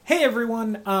Hey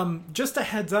everyone, just a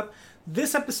heads up,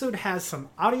 this episode has some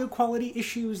audio quality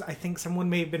issues. I think someone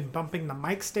may have been bumping the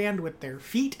mic stand with their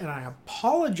feet, and I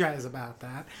apologize about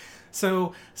that.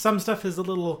 So some stuff is a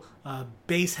little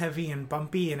bass heavy and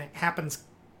bumpy, and it happens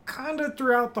kind of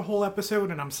throughout the whole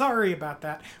episode, and I'm sorry about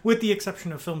that, with the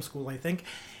exception of film school, I think.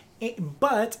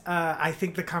 But I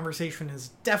think the conversation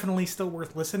is definitely still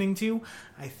worth listening to.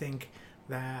 I think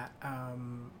that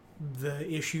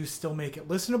the issues still make it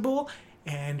listenable.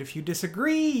 And if you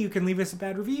disagree, you can leave us a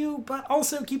bad review, but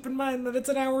also keep in mind that it's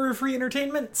an hour of free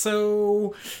entertainment,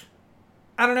 so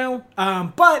I don't know.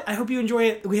 But I hope you enjoy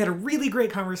it. We had a really great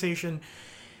conversation.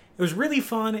 It was really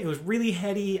fun. It was really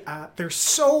heady. There's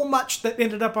so much that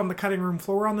ended up on the cutting room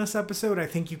floor on this episode. I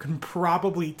think you can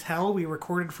probably tell we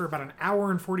recorded for about an hour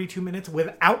and 42 minutes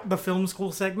without the film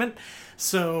school segment.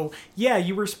 So, yeah,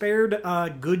 you were spared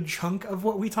a good chunk of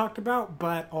what we talked about,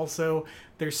 but also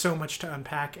there's so much to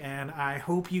unpack, and I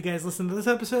hope you guys listen to this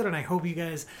episode, and I hope you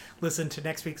guys listen to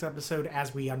next week's episode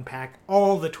as we unpack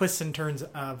all the twists and turns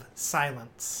of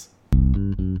Silence.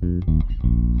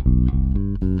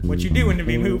 What You Doing to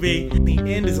Me movie. The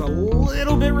end is a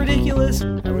little bit ridiculous.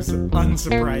 I was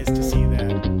unsurprised to see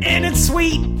that. And it's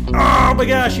sweet! Oh my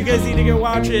gosh, you guys need to go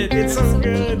watch it. It's so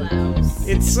good.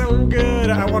 It's so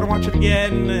good. I want to watch it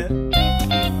again.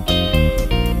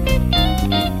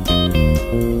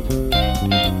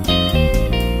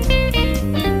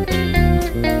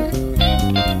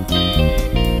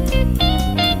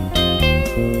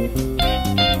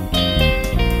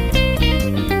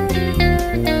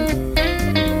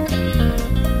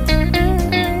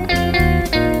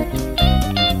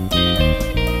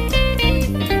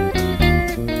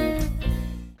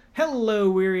 Hello,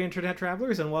 weary internet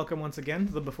travelers, and welcome once again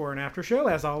to the Before and After Show.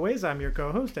 As always, I'm your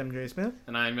co-host, MJ Smith.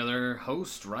 And I'm your other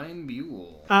host, Ryan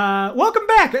Buell. Welcome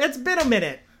back! It's been a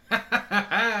minute.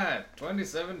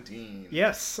 2017.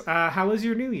 Yes. How was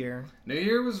your new year? New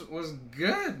Year was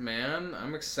good, man.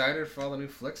 I'm excited for all the new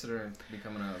flicks that are to be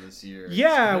coming out this year.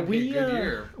 Yeah, it's be a good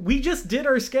year. We just did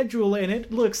our schedule, and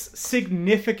it looks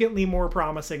significantly more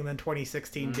promising than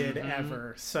 2016 did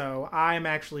ever. So I'm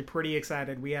actually pretty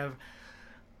excited. We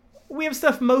have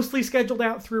stuff mostly scheduled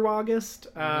out through August.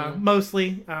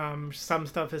 Mostly. Some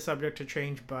stuff is subject to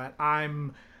change, but I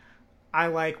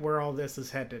like where all this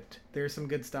is headed. There's some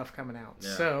good stuff coming out.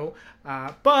 Yeah. So,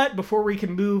 but before we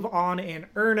can move on in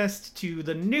earnest to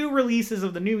the new releases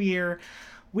of the new year,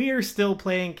 we are still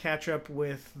playing catch up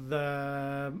with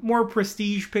the more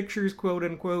prestige pictures, quote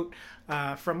unquote,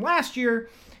 from last year.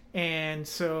 And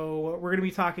so we're going to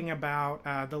be talking about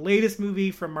the latest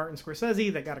movie from Martin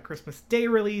Scorsese that got a Christmas Day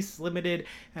release, limited,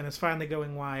 and is finally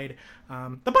going wide.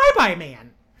 The Bye Bye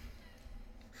Man.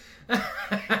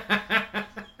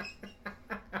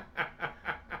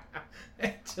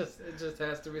 It just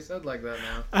has to be said like that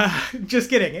now. Just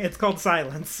kidding. It's called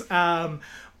Silence.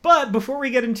 But before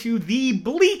we get into the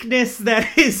bleakness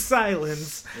that is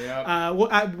Silence, yep.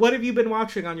 What have you been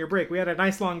watching on your break? We had a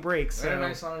nice long break. So. We had a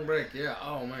nice long break, yeah.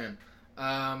 Oh, man.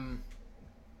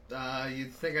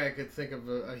 You'd think I could think of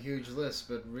a huge list,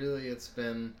 but really it's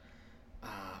been...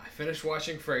 I finished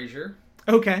watching Frasier.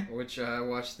 Okay. Which I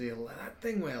watched that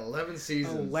thing went 11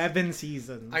 seasons. 11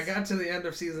 seasons. I got to the end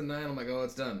of season 9. I'm like, oh,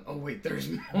 it's done. Oh, wait, there's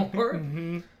more?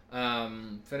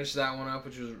 Finished that one up,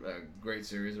 which was a great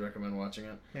series. I recommend watching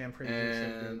it. Yeah, I'm pretty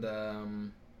good.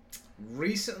 And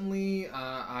recently,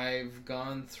 I've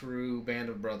gone through Band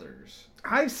of Brothers.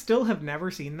 I still have never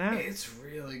seen that. It's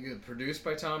really good. Produced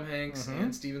by Tom Hanks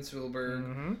and Steven Spielberg.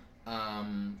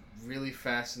 Really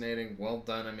fascinating, well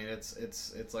done. I mean, it's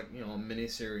like, you know, a mini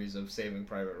series of Saving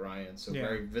Private Ryan. So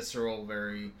very visceral,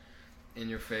 very in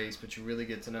your face, but you really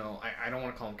get to know. I don't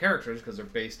want to call them characters because they're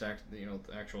based,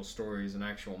 actual stories and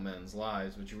actual men's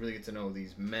lives. But you really get to know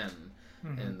these men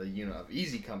and the unit of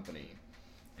Easy Company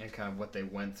and kind of what they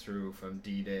went through from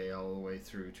D-Day all the way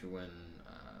through to when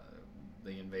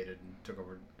they invaded and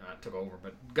not took over,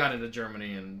 but got into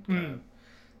Germany and kind of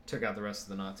took out the rest of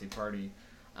the Nazi Party.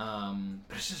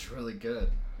 But it's just really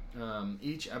good.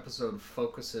 Each episode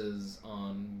focuses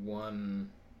on one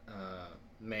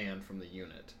man from the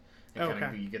unit. And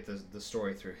kind of you get the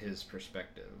story through his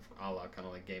perspective, a la kind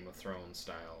of like Game of Thrones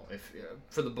style.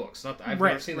 For the books, I've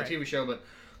never seen the TV show, but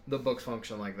the books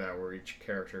function like that, where each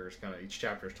chapter is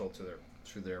told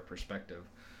through their perspective,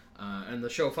 and the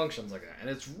show functions like that, and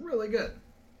it's really good.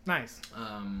 Nice.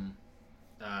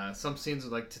 Some scenes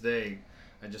like today.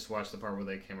 I just watched the part where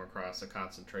they came across a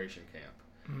concentration camp.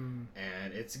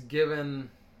 And it's given...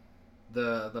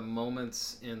 The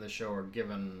moments in the show are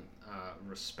given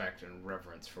respect and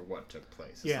reverence for what took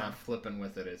place. It's not flippant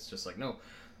with it. It's just like, no,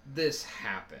 this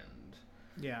happened.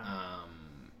 Yeah.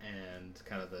 and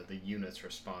kind of the unit's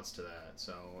response to that.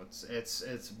 So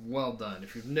it's well done.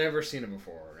 If you've never seen it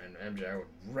before, and MJ, I would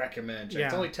recommend.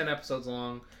 It's only 10 episodes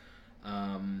long.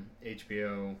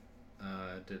 HBO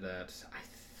did that.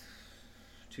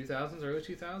 2000s, early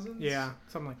 2000s. Yeah,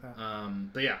 something like that.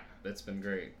 But yeah, it's been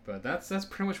great. But that's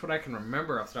pretty much what I can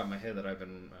remember off the top of my head that I've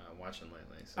been watching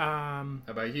lately. So, how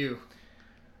about you?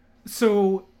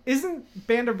 So isn't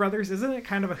Band of Brothers, isn't it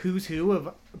kind of a who's who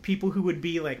of people who would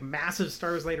be like massive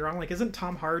stars later on? Like, isn't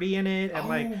Tom Hardy in it?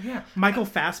 And Michael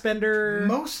Fassbender?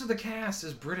 Most of the cast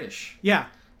is British. Yeah.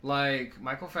 Like,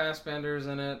 Michael Fassbender's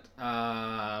in it.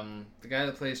 The guy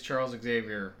that plays Charles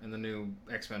Xavier in the new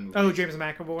X-Men movie. Oh, James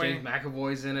McAvoy. James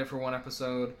McAvoy's in it for one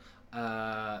episode.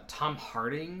 Tom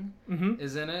Harding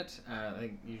is in it. I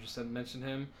think you just mentioned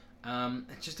him.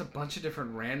 It's just a bunch of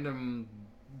different random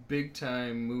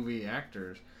big-time movie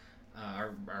actors.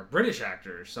 Are British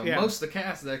actors. So most of the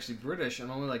cast is actually British, and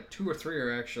only like 2 or 3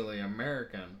 are actually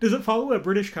American. Does it follow a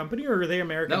British company, or are they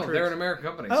American? No, they're an American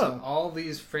company. Oh. So all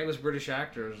these famous British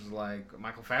actors, like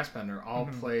Michael Fassbender, all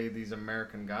play these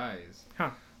American guys.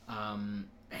 Huh.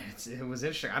 It was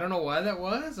interesting. I don't know why that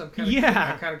was. I'm kind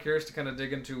of curious to kind of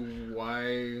dig into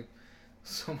why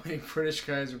so many British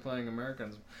guys are playing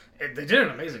Americans. They did an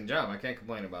amazing job. I can't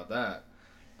complain about that.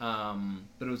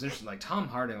 But it was interesting. Like Tom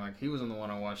Harding, like he was in the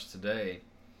one I watched today.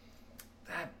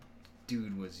 That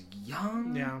dude was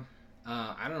young. Yeah.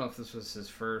 I don't know if this was his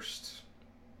first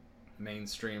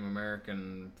mainstream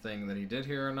American thing that he did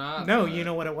here or not. No, you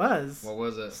know what it was. What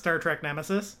was it? Star Trek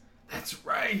Nemesis. That's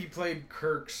right. He played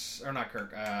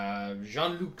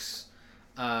Jean-Luc's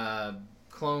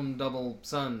clone double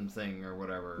son thing or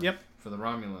whatever. Yep. For the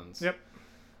Romulans. Yep.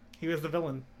 He was the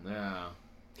villain. Yeah.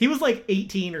 He was like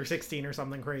 18 or 16 or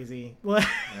something crazy.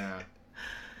 Yeah.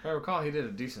 If I recall, he did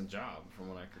a decent job from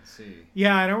what I could see.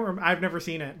 Yeah, I don't. I've never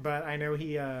seen it, but I know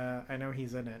he. I know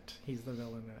he's in it. He's the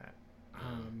villain in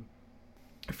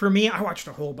it. For me, I watched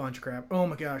a whole bunch of crap. Oh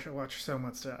my gosh, I watched so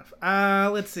much stuff.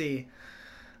 Let's see.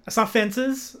 I saw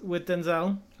Fences with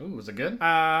Denzel. Ooh, was it good?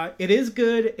 It is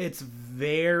good. It's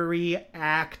very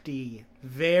acty.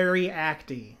 Very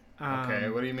acty. Okay,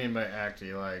 what do you mean by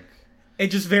acty? Like, it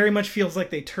just very much feels like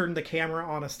they turned the camera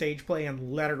on a stage play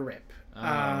and let her rip.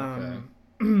 Okay.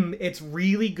 It's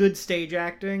really good stage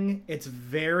acting. It's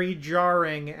very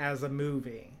jarring as a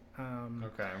movie.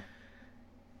 Okay.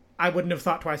 I wouldn't have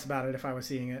thought twice about it if I was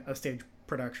seeing a stage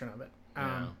production of it.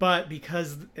 But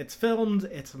because it's filmed,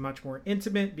 it's much more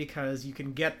intimate because you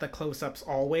can get the close-ups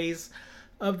always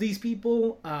of these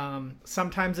people.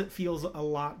 Sometimes it feels a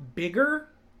lot bigger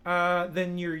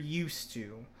than you're used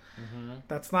to. Mm-hmm.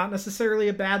 That's not necessarily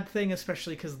a bad thing,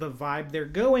 especially because the vibe they're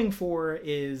going for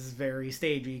is very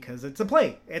stagey because it's a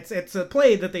play. It's a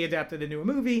play that they adapted into a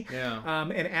movie. Yeah.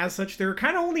 And as such, there are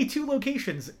kind of only 2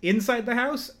 locations, inside the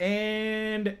house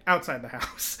and outside the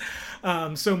house.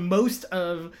 So most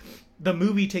of the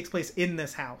movie takes place in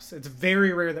this house. It's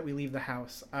very rare that we leave the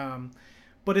house.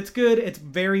 But it's good. It's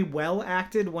very well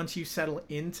acted once you settle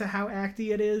into how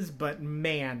acty it is. But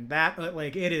man, that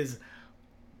it is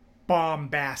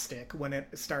bombastic when it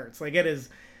starts.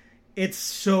 It's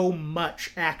so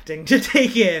much acting to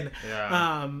take in.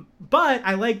 Yeah. But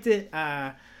I liked it.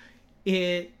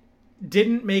 It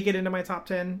didn't make it into my top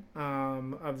 10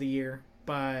 of the year.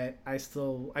 But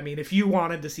if you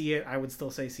wanted to see it, I would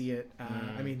still say see it.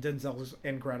 Denzel's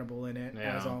incredible in it,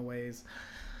 as always.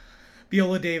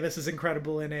 Viola Davis is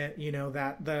incredible in it. You know,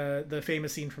 that the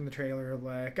famous scene from the trailer,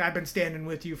 like, I've been standing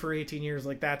with you for 18 years.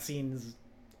 Like, that scene's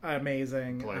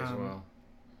amazing. Plays well.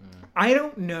 I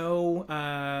don't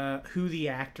know who the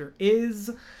actor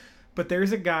is, but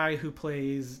there's a guy who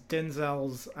plays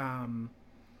Denzel's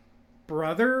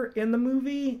brother in the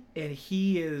movie, and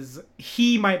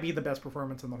he might be the best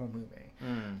performance in the whole movie.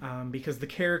 Because the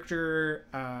character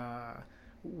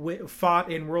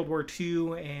fought in World War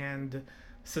II and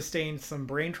sustained some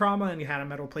brain trauma, and he had a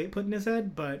metal plate put in his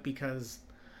head, but because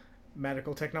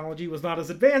medical technology was not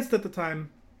as advanced at the time,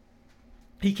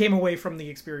 he came away from the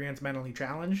experience mentally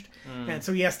challenged, and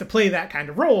so he has to play that kind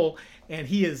of role, and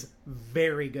he is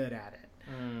very good at it.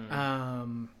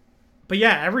 But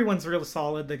yeah, everyone's really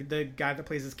solid. The guy that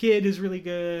plays his kid is really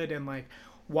good, and like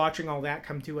watching all that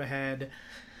come to a head.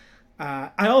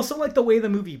 I also like the way the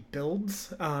movie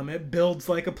builds. It builds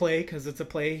like a play because it's a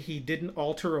play. He didn't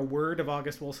alter a word of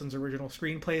August Wilson's original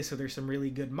screenplay, so there's some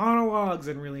really good monologues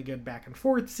and really good back and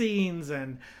forth scenes,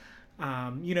 and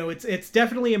it's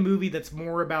definitely a movie that's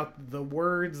more about the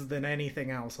words than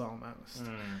anything else almost.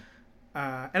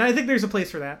 And I think there's a place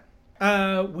for that.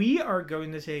 We are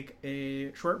going to take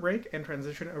a short break and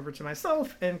transition over to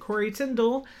myself and Corey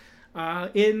Tyndall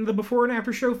in the Before and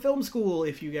After Show Film School,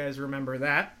 if you guys remember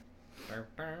that.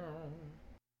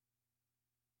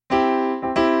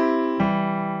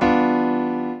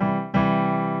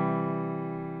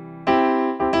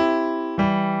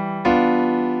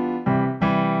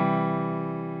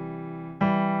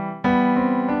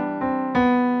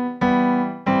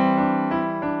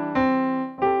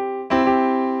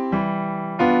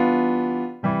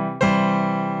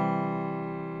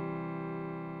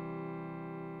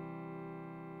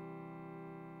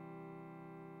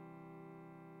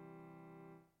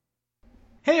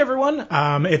 Hey everyone,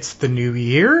 it's the new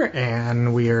year,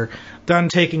 and we're done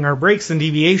taking our breaks and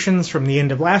deviations from the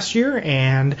end of last year,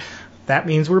 and that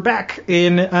means we're back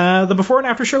in the Before and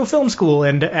After Show Film School,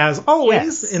 and as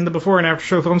always, in the Before and After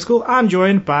Show Film School, I'm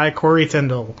joined by Corey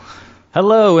Tyndall.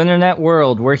 Hello, Internet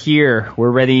world, we're here,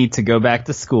 we're ready to go back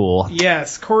to school.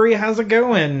 Yes, Corey, how's it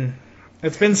going?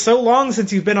 It's been so long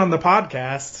since you've been on the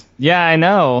podcast. Yeah, I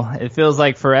know, it feels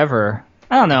like forever.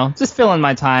 I don't know, just filling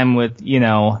my time with,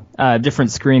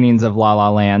 different screenings of La La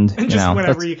Land. And just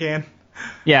whenever you can.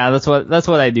 Yeah, that's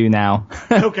what I do now.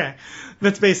 Okay,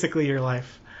 that's basically your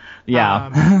life.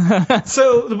 Yeah.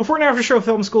 So the Before and After Show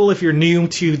Film School, if you're new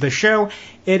to the show,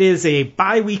 it is a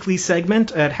bi-weekly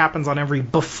segment. It happens on every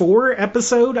before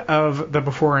episode of the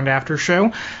Before and After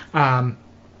Show,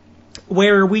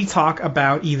 where we talk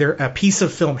about either a piece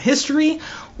of film history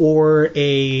or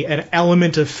an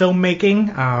element of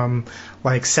filmmaking,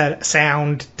 like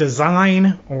sound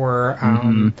design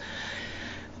or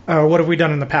what have we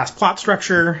done in the past, plot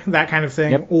structure, that kind of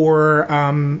thing. Yep. Or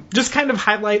just kind of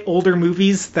highlight older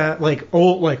movies that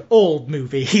old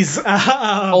movies.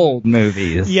 Old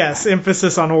movies. Yes,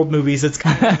 emphasis on old movies. It's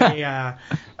kind of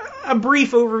a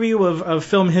brief overview of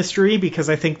film history, because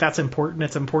I think that's important.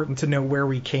 It's important to know where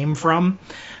we came from.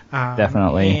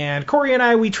 Definitely. And Corey and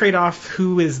I, we trade off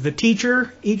who is the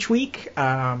teacher each week,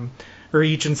 or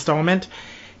each installment.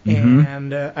 Mm-hmm.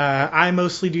 And I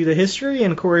mostly do the history,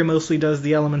 and Corey mostly does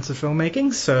the elements of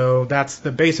filmmaking. So that's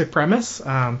the basic premise.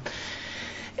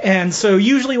 And so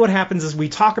usually what happens is we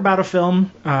talk about a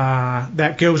film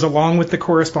that goes along with the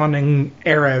corresponding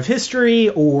era of history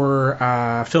or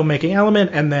filmmaking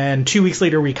element, and then 2 weeks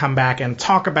later we come back and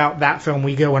talk about that film.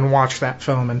 We go and watch that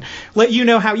film and let you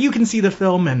know how you can see the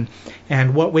film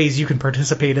and what ways you can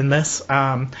participate in this.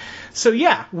 So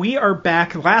yeah, we are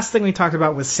back. Last thing we talked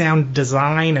about was sound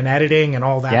design and editing and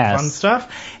all that fun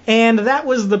stuff. And that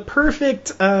was the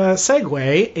perfect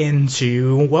segue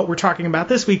into what we're talking about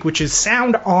this week, which is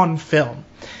sound on film.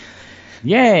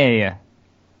 Yay!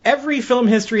 Every film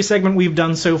history segment we've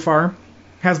done so far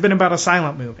has been about a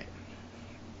silent movie.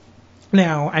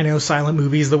 Now, I know silent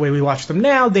movies, the way we watch them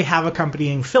now, they have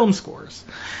accompanying film scores,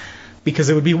 because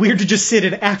it would be weird to just sit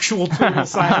in actual total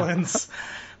silence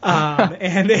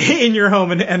and in your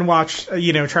home and watch,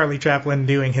 Charlie Chaplin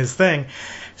doing his thing.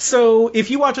 So if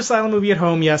you watch a silent movie at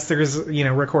home, yes, there's,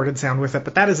 recorded sound with it,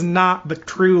 but that is not the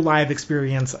true live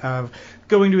experience of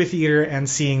going to a theater and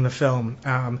seeing the film.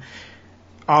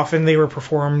 Often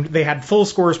they had full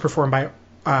scores performed by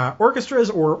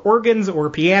orchestras or organs or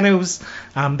pianos.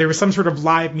 There was some sort of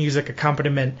live music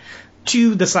accompaniment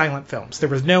to the silent films. There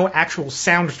was no actual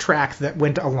soundtrack that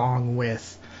went along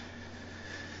with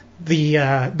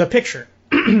the picture.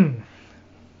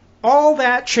 All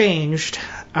that changed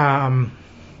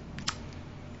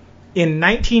in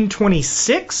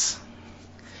 1926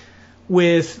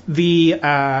 with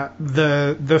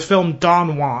the film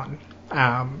Don Juan.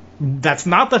 That's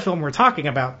not the film we're talking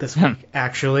about this week,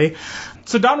 actually.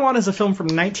 So Don Juan is a film from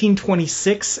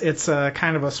 1926. It's a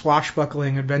kind of a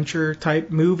swashbuckling adventure type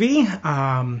movie.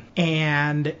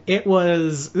 And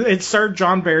it starred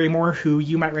John Barrymore, who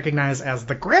you might recognize as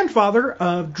the grandfather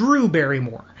of Drew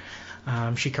Barrymore.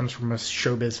 She comes from a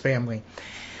showbiz family.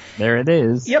 There it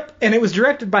is. Yep, and it was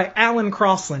directed by Alan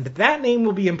Crosland. That name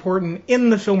will be important in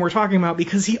the film we're talking about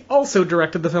because he also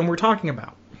directed the film we're talking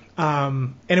about.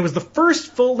 And it was the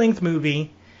first full-length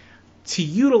movie to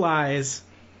utilize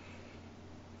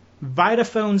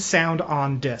Vitaphone sound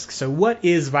on disc. So what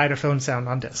is Vitaphone sound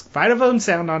on disc? Vitaphone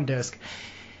sound on disc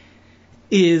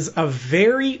is a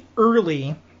very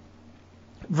early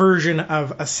version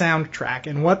of a soundtrack.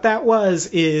 And what that was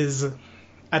is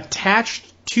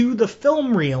attached to the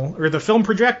film reel, or the film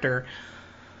projector,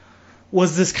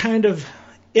 was this kind of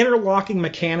interlocking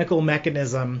mechanical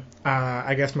mechanism.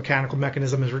 I guess mechanical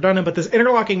mechanism is redundant, but this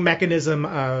interlocking mechanism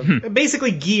of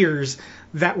basically gears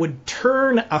that would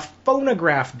turn a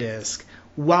phonograph disc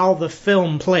while the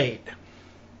film played.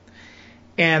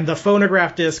 And the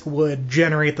phonograph disc would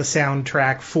generate the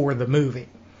soundtrack for the movie.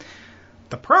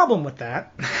 The problem with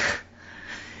that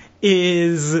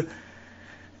is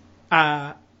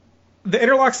the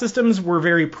interlock systems were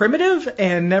very primitive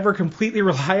and never completely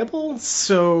reliable,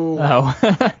 so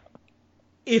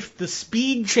if the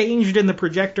speed changed in the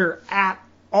projector at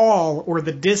all, or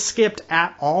the disc skipped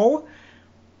at all,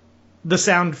 the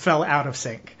sound fell out of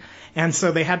sync. And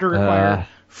so they had to require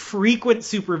frequent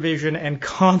supervision and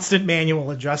constant manual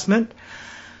adjustment.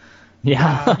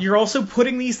 Yeah. You're also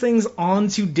putting these things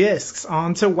onto discs,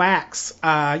 onto wax.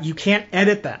 You can't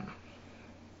edit them.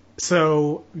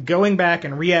 So going back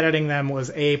and re-editing them was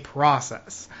a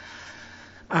process.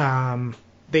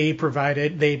 They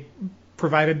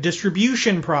provided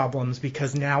distribution problems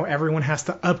because now everyone has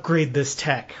to upgrade this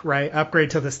tech, right?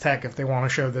 Upgrade to this tech if they want to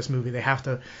show this movie. They have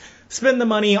to spend the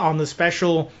money on the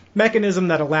special mechanism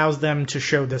that allows them to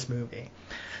show this movie.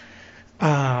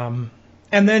 And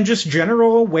then just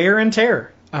general wear and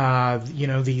tear.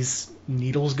 These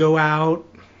needles go out,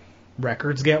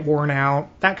 records get worn out,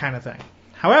 that kind of thing.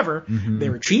 However, they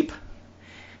were cheap,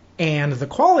 and the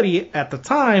quality at the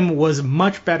time was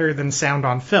much better than sound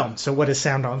on film. So what is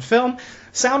sound on film?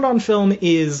 Sound on film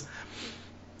is,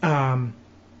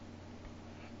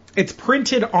 it's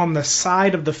printed on the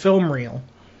side of the film reel,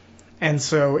 and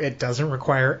so it doesn't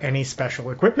require any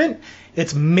special equipment.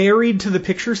 It's married to the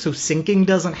picture, so syncing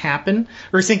doesn't happen,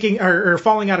 or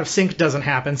falling out of sync doesn't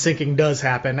happen. Syncing does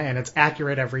happen, and it's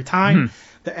accurate every time.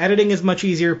 The editing is much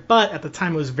easier, but at the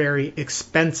time it was very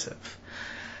expensive.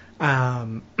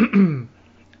 And,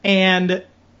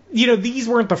 these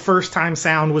weren't the first time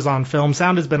sound was on film.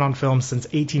 Sound has been on film since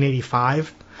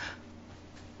 1885.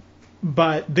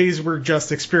 But these were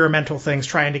just experimental things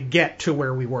trying to get to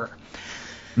where we were.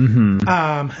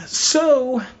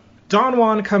 So Don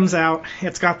Juan comes out.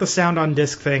 It's got the sound on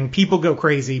disc thing. People go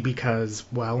crazy because,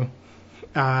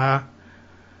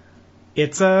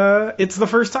 it's the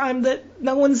first time that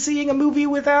no one's seeing a movie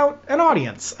without an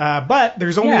audience. But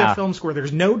there's only a film score.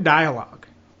 There's no dialogue.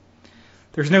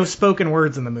 There's no spoken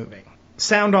words in the movie.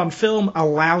 Sound on film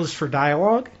allows for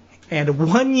dialogue, and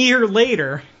 1 year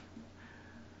later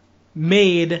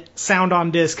made sound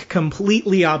on disc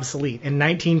completely obsolete in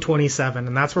 1927,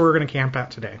 and that's where we're going to camp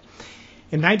out today.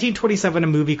 In 1927, a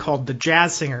movie called The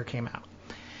Jazz Singer came out.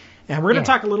 And we're going to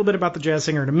talk a little bit about The Jazz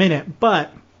Singer in a minute,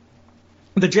 but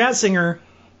The Jazz Singer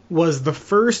was the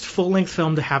first full-length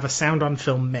film to have a sound on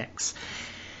film mix.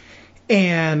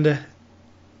 And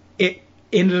it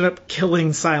ended up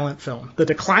killing silent film. The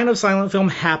decline of silent film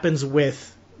happens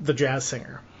with The Jazz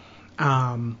Singer.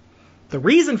 The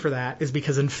reason for that is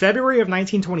because in February of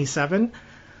 1927,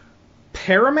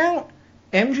 Paramount,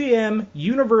 MGM,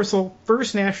 Universal,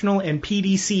 First National, and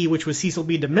PDC, which was Cecil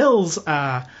B. DeMille's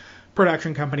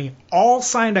production company, all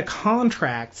signed a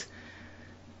contract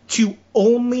to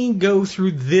only go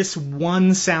through this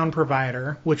one sound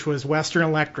provider, which was Western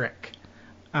Electric,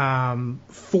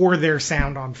 for their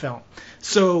sound on film.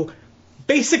 So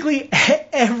basically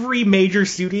every major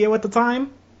studio at the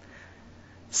time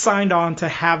signed on to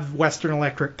have Western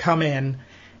Electric come in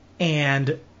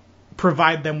and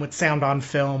provide them with sound on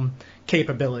film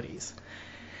capabilities.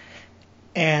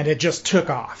 And it just took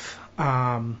off.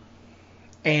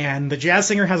 And The Jazz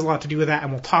Singer has a lot to do with that,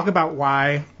 and we'll talk about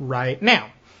why right now.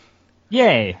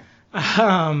 Yay.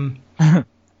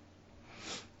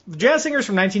 The Jazz Singer's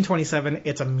from 1927.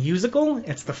 It's a musical.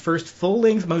 It's the first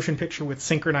full-length motion picture with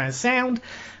synchronized sound.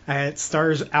 It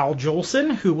stars Al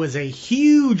Jolson, who was a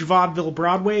huge vaudeville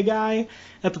Broadway guy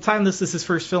at the time this is his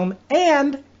first film,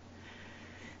 and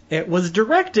it was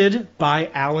directed by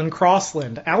Alan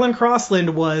Crosland. Alan Crosland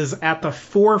was at the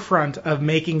forefront of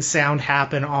making sound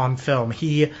happen on film.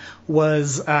 He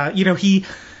was,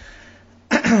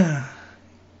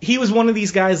 he was one of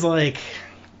these guys like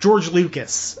George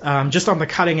Lucas, just on the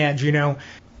cutting edge, The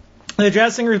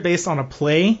Jazz Singer is based on a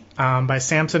play by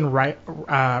Samson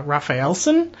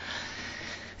Raphaelson,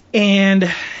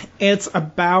 and it's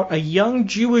about a young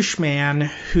Jewish man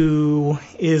who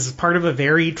is part of a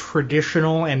very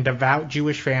traditional and devout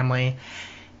Jewish family,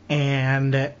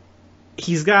 and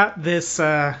he's got this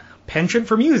penchant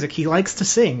for music. He likes to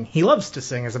sing. He loves to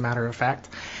sing, as a matter of fact.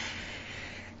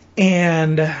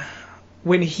 And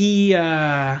when he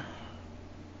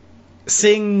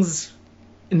sings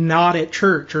not at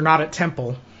church or not at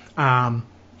temple,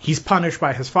 he's punished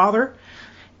by his father,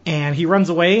 and he runs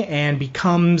away and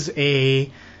becomes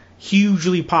a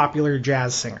hugely popular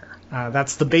jazz singer.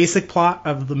 That's the basic plot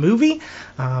of the movie.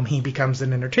 He becomes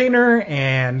an entertainer,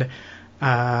 and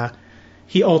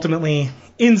he ultimately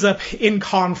ends up in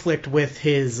conflict with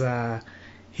his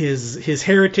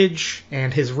heritage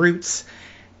and his roots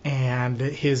and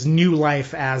his new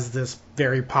life as this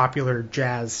very popular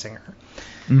jazz singer.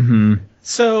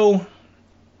 So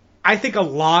I think a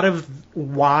lot of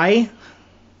why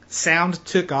sound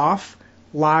took off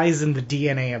lies in the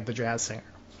DNA of the jazz singer.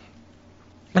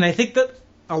 And I think that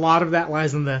a lot of that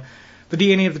lies in the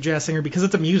DNA of the jazz singer because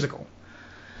it's a musical.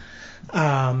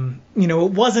 You know,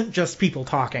 it wasn't just people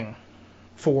talking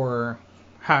for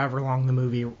however long the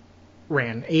movie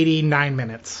ran, 89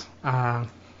 minutes,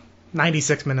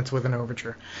 96 minutes with an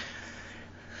overture.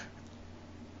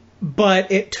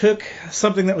 But it took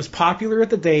something that was popular at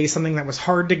the day, something that was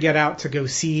hard to get out to go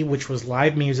see, which was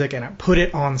live music, and it put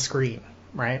it on screen,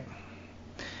 right?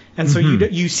 And so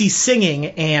you see singing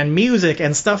and music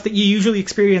and stuff that you usually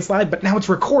experience live, but now it's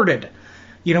recorded.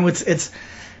 You know, it's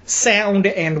sound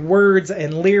and words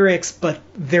and lyrics, but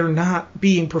they're not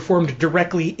being performed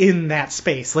directly in that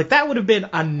space. Like, that would have been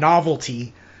a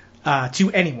novelty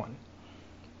to anyone.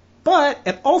 But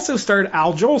it also starred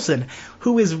Al Jolson,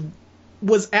 who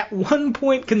was at one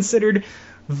point considered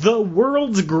the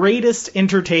world's greatest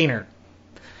entertainer.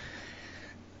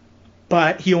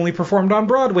 But he only performed on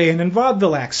Broadway and in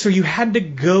vaudeville acts, so you had to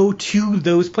go to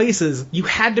those places. You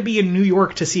had to be in New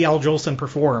York to see Al Jolson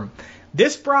perform.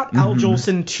 This brought Al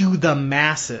Jolson to the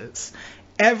masses.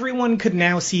 Everyone could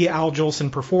now see Al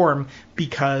Jolson perform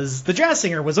because The Jazz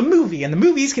Singer was a movie, and the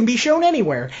movies can be shown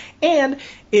anywhere. And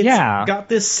it's got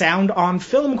this sound on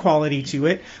film quality to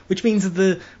it, which means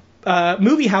that the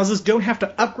movie houses don't have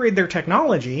to upgrade their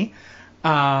technology,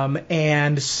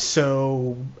 and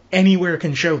so anywhere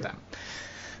can show them.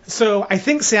 So I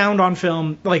think sound on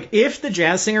film, like, if The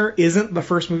Jazz Singer isn't the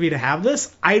first movie to have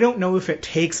this, I don't know if it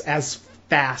takes as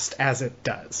fast as it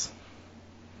does.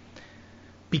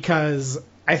 Because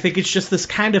I think it's just this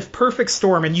kind of perfect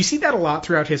storm, and you see that a lot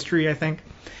throughout history, I think.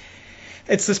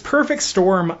 It's this perfect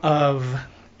storm of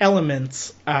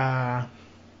elements that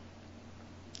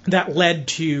led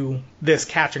to this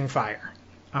catching fire.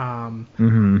 And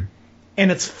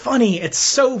it's funny, it's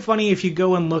so funny if you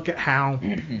go and look at how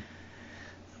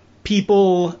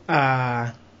people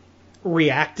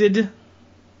reacted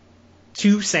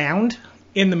to sound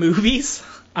in the movies.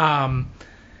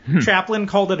 Chaplin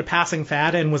called it a passing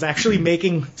fad and was actually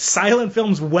making silent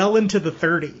films well into the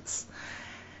 30s.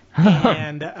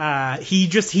 And he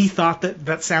thought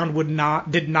that sound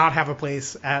did not have a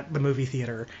place at the movie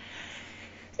theater.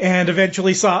 And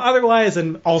eventually saw otherwise,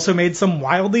 and also made some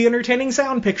wildly entertaining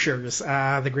sound pictures.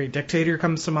 The Great Dictator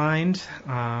comes to mind.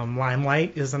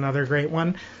 Limelight is another great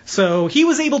one. So he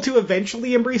was able to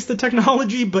eventually embrace the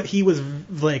technology, but he was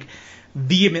like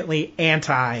vehemently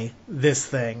anti this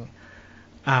thing.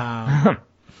 A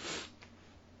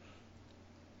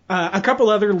couple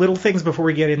other little things before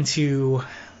we get into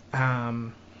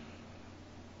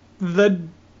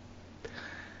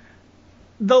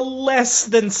the less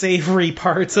than savory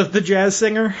parts of The Jazz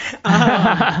Singer.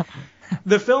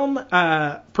 The film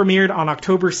premiered on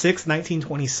October 6,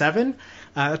 1927.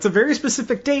 It's a very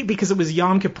specific date because it was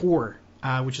Yom Kippur,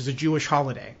 which is a Jewish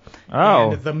holiday.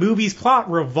 Oh. And the movie's plot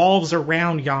revolves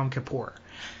around Yom Kippur.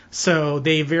 So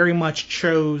they very much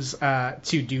chose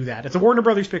to do that. It's a Warner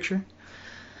Brothers picture.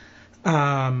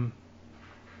 And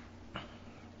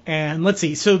let's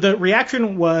see. So the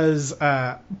reaction was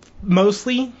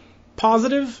mostly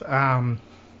positive.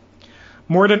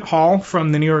 Mordaunt Hall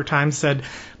from the New York Times said,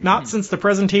 "Not since the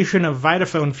presentation of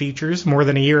Vitaphone features more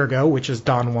than a year ago, which is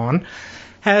Don Juan,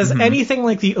 has anything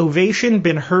like the ovation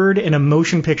been heard in a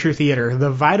motion picture theater.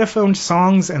 The Vitaphone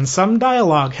songs and some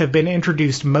dialogue have been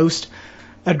introduced most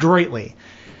adroitly.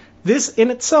 This in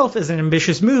itself is an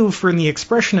ambitious move, for in the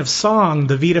expression of song,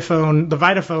 the Vitaphone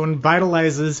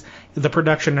vitalizes the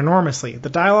production enormously.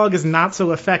 The dialogue is not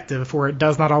so effective, for it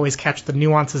does not always catch the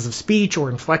nuances of speech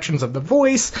or inflections of the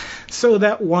voice, so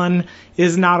that one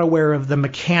is not aware of the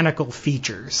mechanical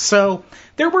features." So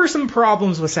there were some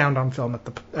problems with sound on film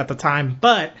at the time,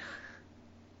 but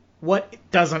what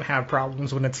doesn't have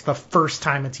problems when it's the first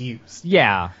time it's used?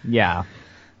 Yeah.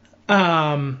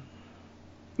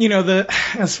 You know,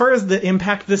 as far as the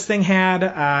impact this thing had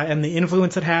and the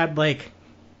influence it had, like,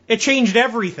 it changed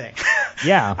everything.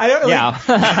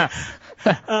 Yeah.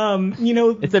 You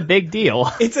know, it's a big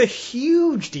deal. It's a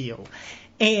huge deal.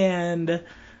 And,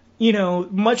 you know,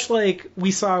 much like we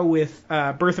saw with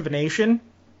Birth of a Nation,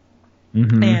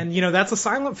 and, you know, that's a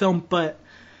silent film, but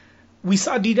we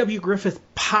saw D.W. Griffith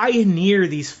pioneer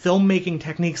these filmmaking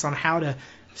techniques on how to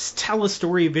tell a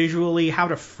story visually, how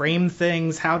to frame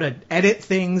things, how to edit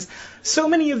things. So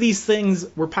many of these things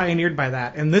were pioneered by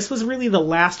that. And this was really the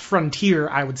last frontier,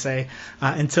 I would say,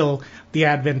 until the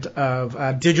advent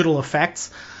of digital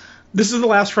effects. This is the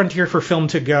last frontier for film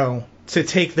to go, to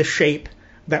take the shape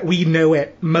that we know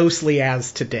it mostly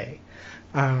as today.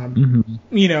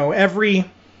 You know, every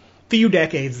few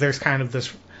decades, there's kind of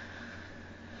this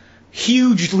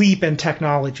huge leap in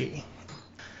technology.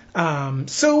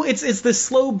 So it's this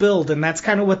slow build, and that's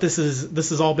kind of what this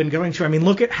has all been going through. I mean,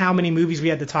 look at how many movies we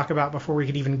had to talk about before we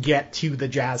could even get to The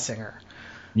Jazz Singer.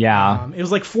 Yeah. It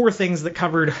was like 4 things that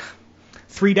covered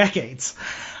 3 decades.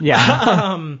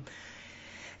 Yeah.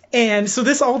 And so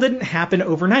this all didn't happen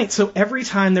overnight. So every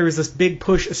time there was this big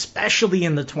push, especially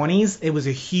in the 20s, it was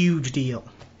a huge deal.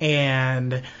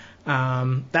 And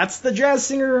that's The Jazz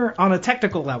Singer on a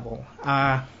technical level.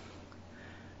 The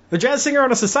Jazz Singer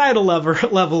on a societal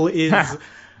level is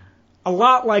a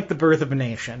lot like The Birth of a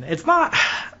Nation. It's not...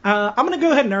 I'm going to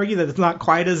go ahead and argue that it's not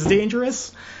quite as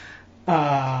dangerous.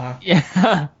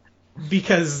 Yeah.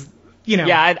 Because, you know...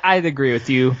 Yeah, I'd agree with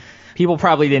you. People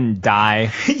probably didn't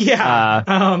die yeah.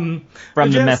 from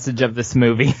the message of this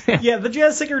movie. Yeah, The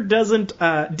Jazz Singer didn't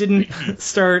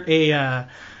start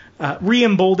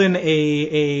re-embolden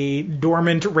a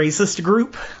dormant racist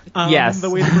group yes. the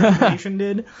way The Birth of a Nation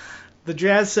did. The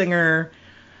Jazz Singer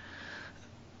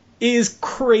is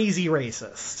crazy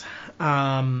racist.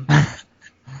 And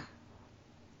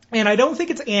I don't think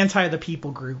it's anti the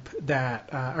people group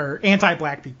or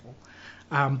anti-black people.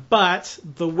 But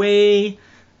the way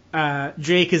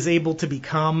Jake is able to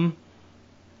become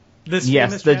this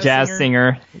famous the jazz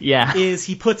singer, yeah, is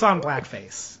he puts on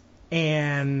blackface.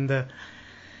 And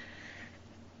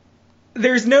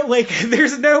there's no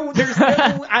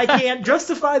I can't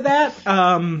justify that.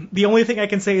 The only thing I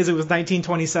can say is it was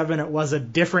 1927. It was a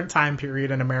different time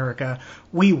period in America.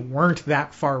 We weren't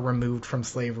that far removed from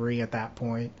slavery at that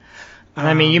point.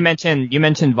 I mean, you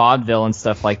mentioned vaudeville and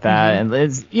stuff like that, and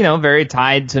it's, very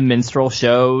tied to minstrel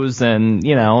shows, and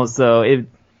so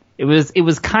it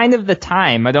was kind of the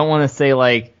time. I don't want to say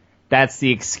like that's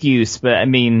the excuse, but I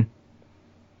mean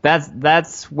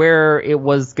that's where it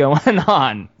was going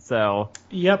on. So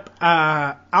yep,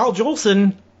 Al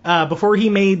Jolson, before he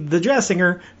made The Jazz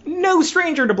Singer, no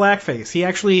stranger to blackface. He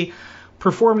actually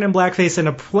performed in blackface in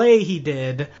a play he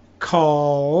did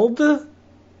called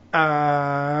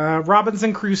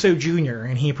Robinson Crusoe Jr.,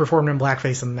 and he performed in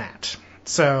blackface in that.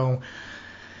 So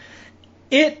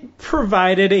it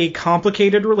provided a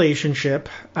complicated relationship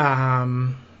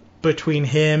between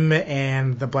him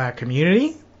and the black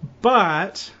community,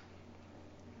 but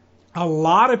a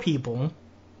lot of people,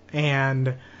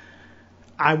 and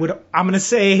I'm going to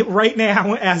say right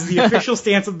now, as the official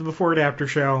stance of the Before and After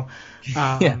show,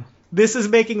 this is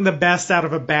making the best out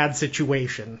of a bad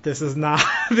situation. This is not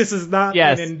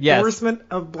an endorsement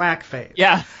of blackface.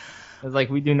 Yeah. It's like,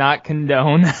 we do not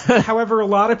condone. However, a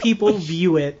lot of people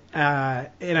view it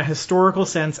in a historical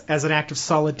sense as an act of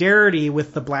solidarity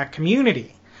with the black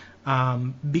community,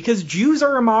 because Jews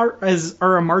are a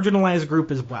marginalized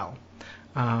group as well.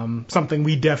 Something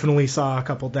we definitely saw a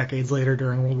couple decades later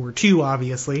during World War II,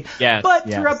 obviously. Yes, but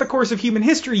throughout the course of human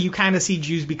history, you kind of see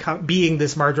Jews being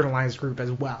this marginalized group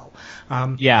as well.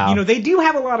 They do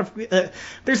have a lot of...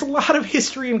 there's a lot of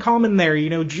history in common there.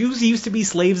 Jews used to be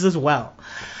slaves as well.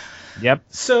 Yep.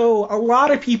 So a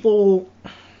lot of people,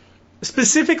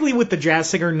 specifically with The Jazz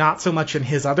Singer, not so much in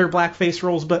his other blackface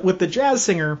roles, but with The Jazz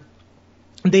Singer,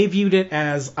 they viewed it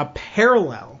as a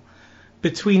parallel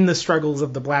between the struggles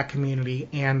of the black community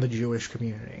and the Jewish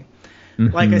community.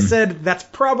 Mm-hmm. Like I said, that's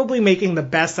probably making the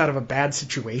best out of a bad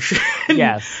situation.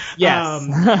 Yes.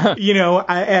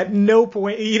 At no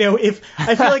point,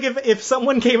 I feel like if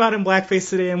someone came out in blackface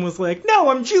today and was like, no,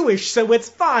 I'm Jewish, so it's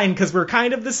fine because we're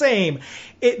kind of the same,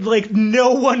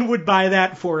 no one would buy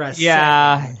that for us.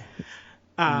 Yeah.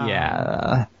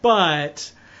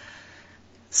 But...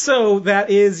 So that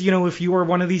is, if you are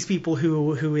one of these people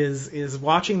who is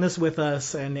watching this with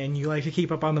us and you like to keep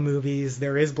up on the movies,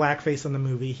 there is blackface in the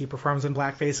movie. He performs in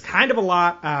blackface kind of a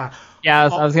lot. I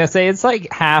was going to say, it's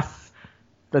like half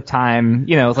the time,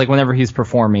 it's like whenever he's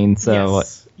performing. So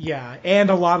yes. Yeah, and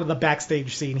a lot of the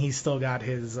backstage scene, he's still got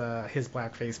his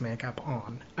blackface makeup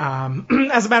on.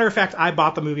 As a matter of fact, I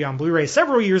bought the movie on Blu-ray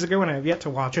several years ago and I have yet to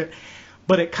watch it.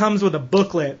 But it comes with a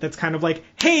booklet that's kind of like,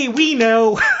 hey, we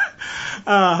know.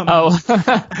 And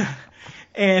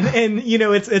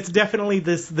it's definitely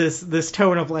this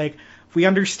tone of like, we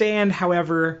understand,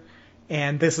 however,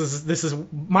 and this is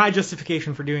my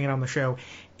justification for doing it on the show,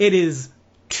 it is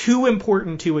too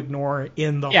important to ignore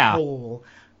in the whole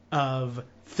of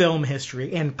film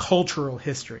history and cultural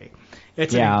history.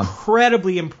 It's an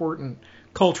incredibly important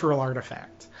cultural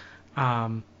artifact.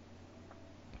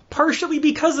 Partially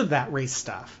because of that race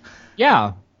stuff.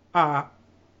 Yeah. I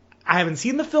haven't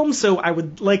seen the film, so I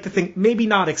would like to think maybe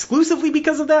not exclusively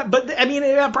because of that, but I mean,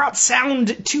 it brought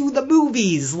sound to the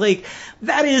movies. Like,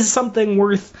 that is something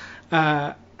worth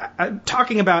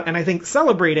talking about and I think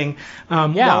celebrating,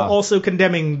 while also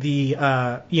condemning the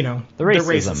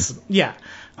racism. Yeah.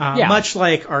 much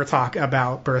like our talk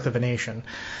about Birth of a Nation.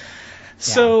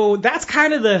 So that's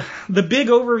kind of the big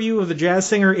overview of The Jazz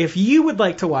Singer. If you would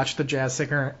like to watch The Jazz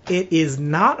Singer, it is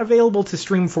not available to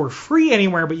stream for free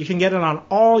anywhere, but you can get it on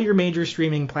all your major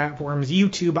streaming platforms: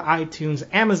 YouTube, iTunes,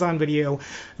 Amazon Video,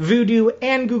 Vudu,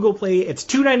 and Google Play. It's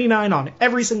 $2.99 on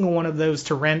every single one of those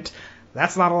to rent.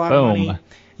 That's not a lot of money.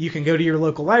 You can go to your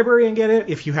local library and get it.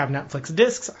 If you have Netflix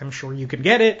discs, I'm sure you could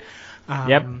get it.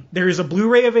 There's a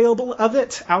Blu-ray available of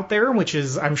it out there, which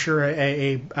is, I'm sure,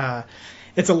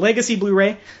 it's a legacy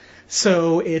Blu-ray,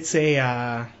 so it's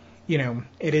I'm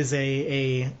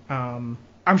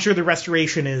sure the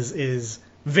restoration is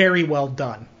very well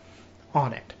done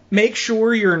on it. Make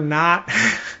sure you're not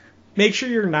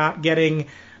getting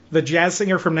The Jazz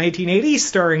Singer from 1980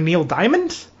 starring Neil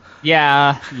Diamond.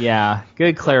 Yeah,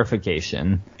 good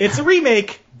clarification. It's a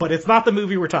remake, but it's not the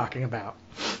movie we're talking about.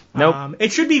 Nope.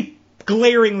 It should be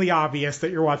glaringly obvious that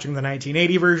you're watching the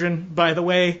 1980 version, by the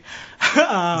way.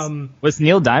 Was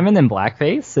Neil Diamond in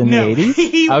blackface in the 80s?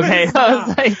 He was okay,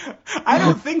 not. I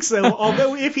don't think so,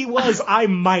 although if he was, I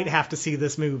might have to see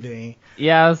this movie.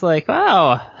 Yeah, I was like,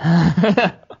 wow.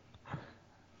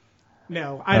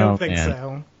 No, I don't think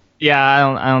so. Yeah,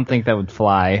 I don't think that would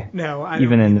fly. No, I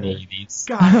even don't in either. the 80s.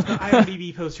 Gosh, the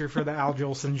IMDb poster for the Al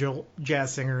Jolson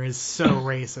Jazz Singer is so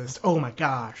racist. Oh my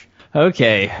gosh.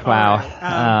 Okay, wow.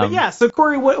 Right. But yeah, so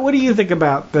Corey, what do you think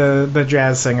about the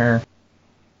Jazz Singer?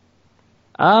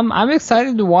 I'm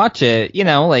excited to watch it.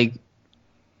 Like,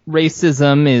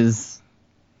 racism is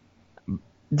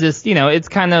just,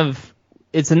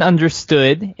 it's an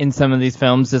understood in some of these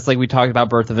films, just like we talked about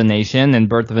Birth of a Nation, and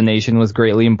Birth of a Nation was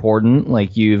greatly important,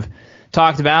 like you've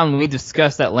talked about, and we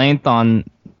discussed at length on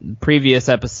previous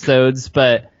episodes.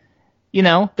 But,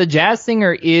 the Jazz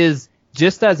Singer is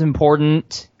just as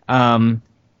important, and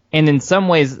in some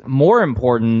ways more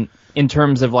important in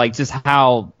terms of like just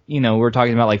how, we're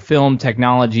talking about like film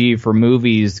technology for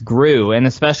movies grew, and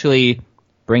especially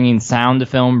bringing sound to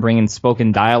film, bringing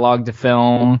spoken dialogue to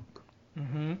film.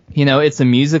 Mm-hmm. It's a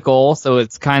musical, so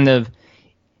it's kind of,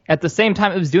 at the same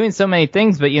time, it was doing so many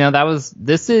things, but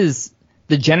this is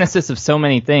the genesis of so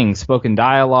many things. Spoken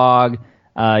dialogue,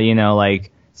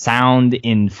 like sound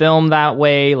in film that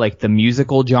way, like the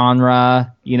musical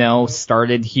genre,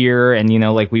 started here, and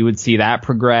like we would see that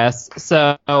progress.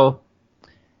 So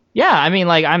yeah, I mean,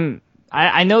 like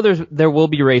I know there will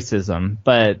be racism,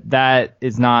 but that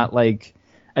is not like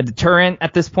a deterrent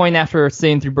at this point after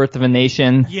seeing through Birth of a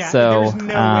Nation. Yeah, so, there's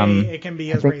no way it can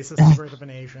be as racist as Birth of a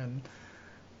Nation.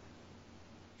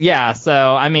 Yeah,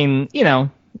 so I mean,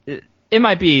 this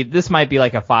might be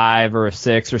like a 5 or a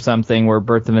 6 or something, where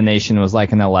Birth of a Nation was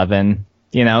like an 11.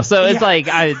 So it's like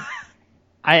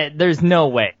there's no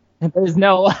way. There's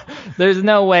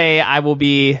no way I will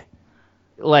be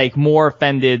like more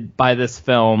offended by this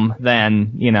film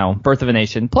than Birth of a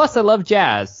Nation. Plus, I love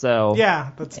jazz, so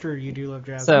yeah, that's true. You do love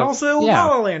jazz. So, and also, La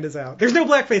La Land is out. There's no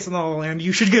blackface in La La Land.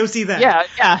 You should go see that.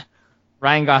 Yeah.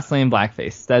 Ryan Gosling in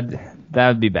blackface. That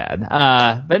would be bad.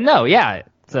 But no, yeah.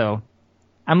 So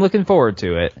I'm looking forward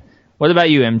to it. What about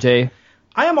you, MJ?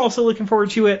 I am also looking forward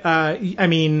to it. I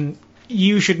mean,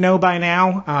 you should know by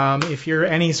now, if you're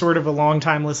any sort of a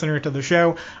long-time listener to the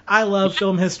show, I love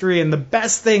film history, and the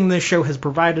best thing this show has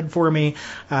provided for me,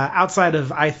 outside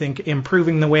of, I think,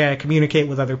 improving the way I communicate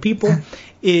with other people,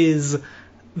 is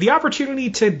the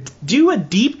opportunity to do a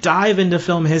deep dive into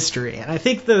film history. And I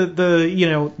think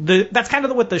that's kind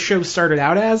of what the show started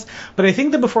out as, but I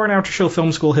think the Before and After Show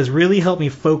Film School has really helped me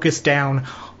focus down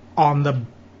on the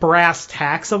brass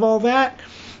tacks of all that.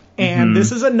 And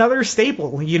this is another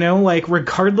staple, like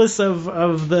regardless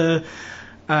of the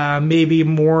maybe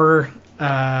more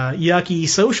yucky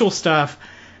social stuff,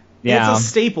 it's a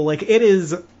staple. Like, it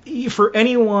is, for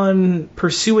anyone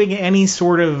pursuing any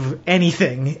sort of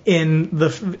anything in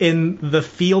the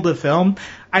field of film,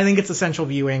 I think it's essential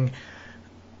viewing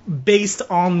based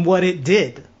on what it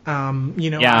did. I'm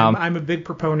a big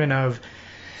proponent of,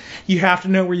 you have to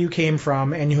know where you came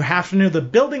from, and you have to know the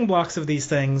building blocks of these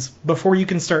things before you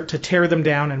can start to tear them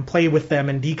down and play with them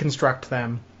and deconstruct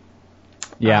them.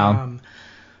 Yeah.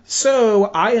 So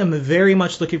I am very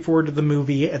much looking forward to the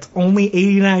movie. It's only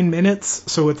 89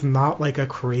 minutes, so it's not like a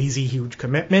crazy huge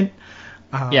commitment.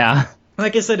 Yeah.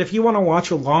 Like I said, if you want to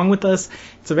watch along with us,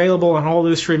 it's available on all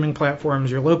those streaming platforms,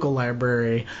 your local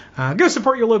library. Go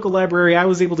support your local library. I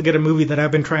was able to get a movie that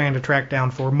I've been trying to track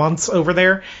down for months over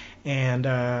there, and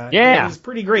it was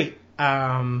pretty great.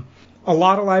 A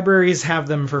lot of libraries have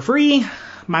them for free.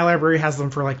 My library has them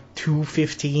for like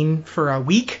 $2.15 for a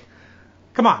week.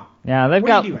 Come on. Yeah, they've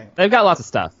got lots of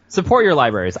stuff. Support your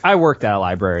libraries. I worked at a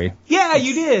library. Yeah,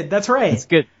 you did. That's right. It's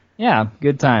good. Yeah,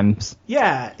 good times.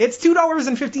 Yeah, it's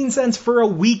 $2.15 for a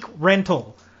week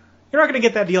rental. You're not going to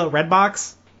get that deal at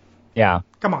Redbox. Yeah.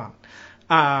 Come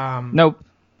on. Nope.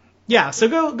 Yeah, so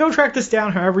go track this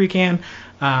down however you can.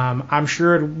 I'm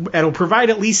sure it'll provide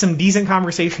at least some decent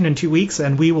conversation in 2 weeks,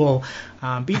 and we will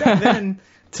be back then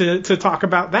to talk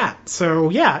about that. So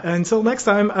yeah, until next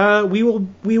time, we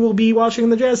will be watching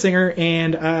The Jazz Singer,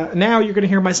 and now you're going to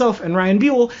hear myself and Ryan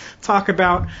Buell talk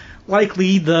about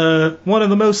likely one of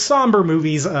the most somber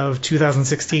movies of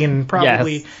 2016,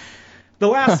 probably. Yes. The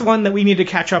last one that we need to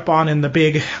catch up on in the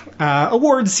big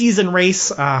award season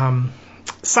race,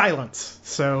 Silence.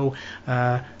 So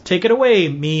take it away,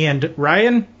 me and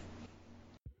Ryan.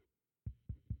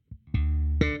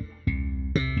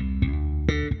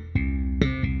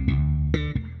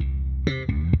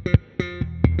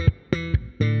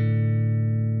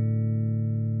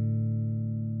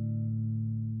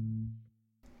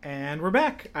 And we're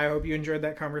back. I hope you enjoyed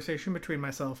that conversation between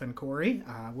myself and Corey.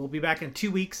 We'll be back in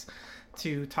 2 weeks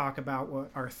to talk about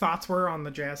what our thoughts were on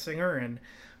The Jazz Singer and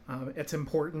its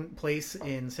important place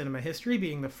in cinema history,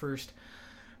 being the first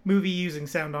movie using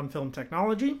sound on film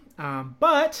technology.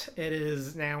 But it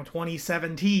is now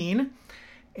 2017,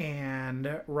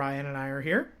 and Ryan and I are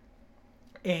here.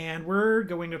 And we're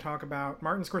going to talk about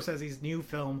Martin Scorsese's new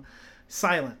film,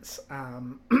 Silence.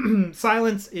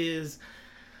 Silence is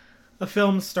a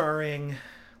film starring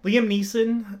Liam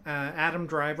Neeson, Adam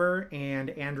Driver,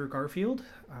 and Andrew Garfield.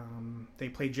 They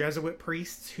play Jesuit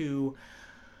priests who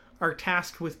are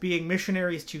tasked with being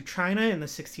missionaries to China in the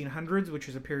 1600s, which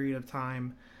is a period of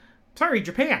time... Sorry,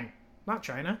 Japan, not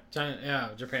China.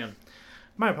 Japan.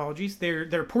 My apologies.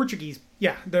 They're Portuguese.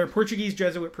 Yeah, they're Portuguese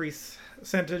Jesuit priests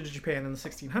sent to Japan in the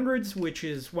 1600s, which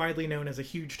is widely known as a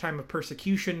huge time of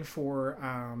persecution for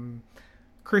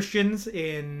Christians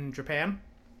in Japan.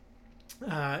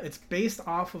 It's based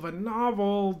off of a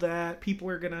novel that people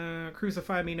are gonna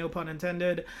crucify me, no pun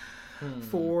intended,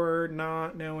 for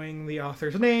not knowing the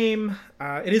author's name.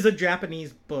 It is a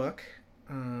Japanese book,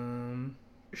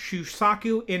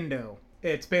 Shusaku Endo.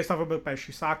 It's based off a book by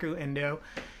Shusaku Endo,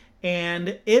 and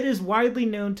it is widely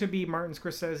known to be Martin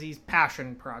Scorsese's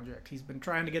passion project. He's been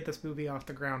trying to get this movie off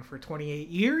the ground for 28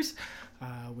 years,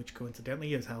 which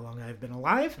coincidentally is how long I've been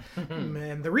alive.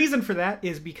 And the reason for that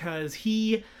is because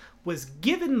he was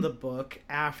given the book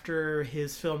after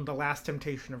his film The Last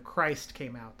Temptation of Christ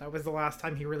came out. That was the last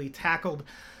time he really tackled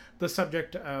the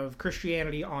subject of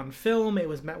Christianity on film. It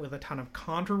was met with a ton of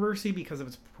controversy because of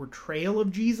its portrayal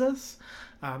of Jesus.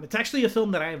 It's actually a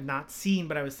film that I have not seen,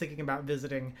 but I was thinking about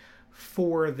visiting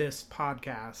for this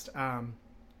podcast.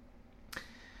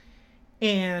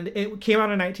 And it came out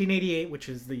in 1988, which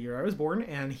is the year I was born,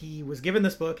 and he was given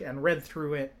this book and read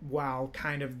through it while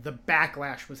kind of the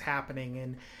backlash was happening,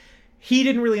 and he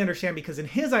didn't really understand because in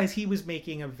his eyes he was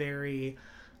making a very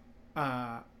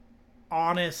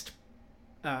honest,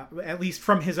 at least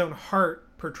from his own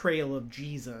heart, portrayal of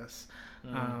Jesus.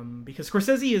 Because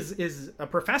Scorsese is a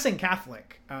professing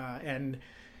Catholic, and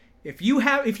if you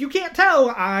can't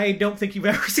tell, I don't think you've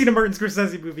ever seen a Martin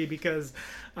Scorsese movie, because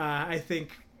I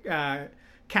think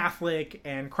Catholic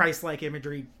and Christ-like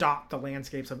imagery dot the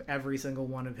landscapes of every single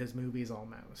one of his movies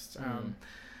almost.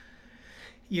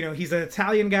 You know, he's an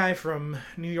Italian guy from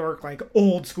New York, like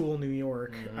old school New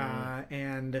York,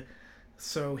 and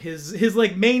so his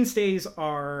like mainstays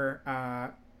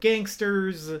are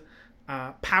gangsters,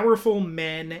 powerful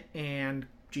men, and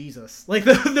Jesus. Like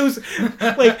those,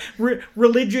 like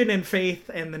religion and faith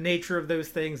and the nature of those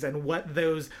things,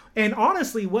 and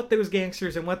honestly, what those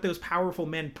gangsters and what those powerful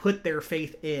men put their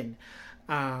faith in.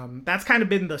 That's kind of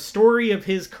been the story of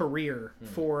his career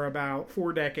for about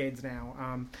 4 decades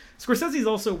now. Scorsese's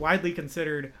also widely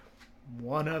considered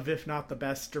one of, if not the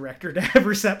best director to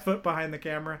ever set foot behind the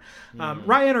camera.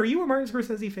 Ryan, are you a Martin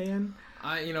Scorsese fan?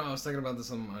 I was thinking about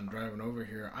this on driving over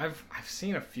here. I've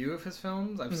seen a few of his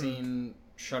films. I've seen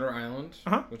Shutter Island,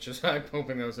 which is, I'm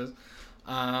hoping that was his.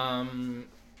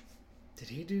 Did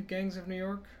he do Gangs of New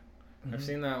York? I've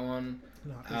seen that one.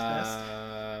 Not his best.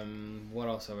 What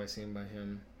else have I seen by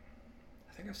him?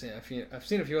 I think I've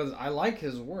seen a few others. I like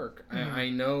his work. I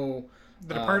know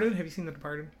The Departed. Have you seen The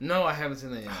Departed? No, I haven't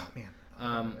seen that yet. Oh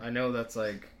man. I know that's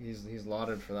like he's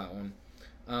lauded for that one.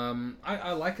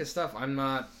 I like his stuff. I'm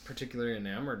not particularly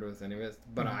enamored with any of it,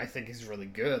 but I think he's really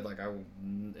good. Like, I will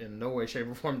in no way, shape,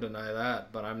 or form deny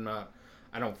that. But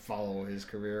I don't follow his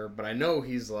career. But I know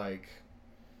he's like,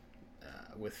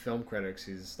 with film critics,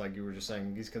 he's like you were just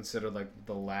saying, he's considered like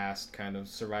the last kind of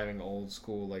surviving old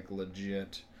school, like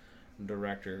legit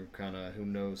director who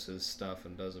knows his stuff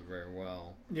and does it very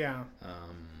well. Yeah.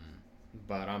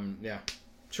 But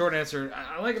short answer,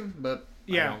 I like him, but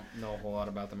Yeah. I don't know a whole lot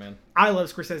about the man. I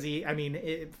love Scorsese. I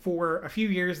mean, for a few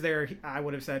years there, I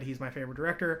would have said he's my favorite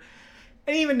director.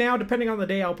 And even now, depending on the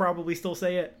day, I'll probably still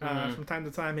say it from time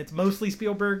to time. It's mostly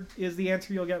Spielberg is the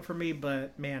answer you'll get from me,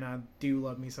 but man, I do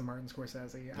love me some Martin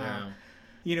Scorsese.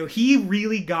 Yeah. He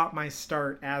really got my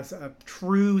start as a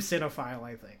true cinephile,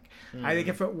 I think. I think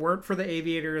if it weren't for The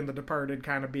Aviator and The Departed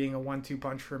kind of being a 1-2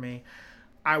 punch for me,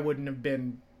 I wouldn't have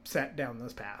been set down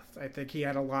this path. I think he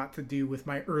had a lot to do with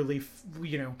my early,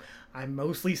 I'm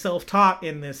mostly self-taught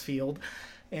in this field,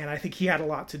 and I think he had a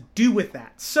lot to do with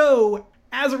that. So,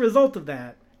 as a result of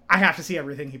that, I have to see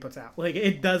everything he puts out. Like,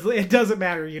 it doesn't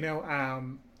matter,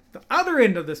 The other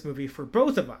end of this movie for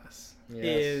both of us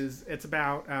is it's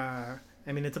about,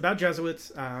 it's about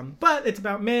Jesuits, but it's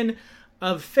about men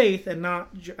of faith and not,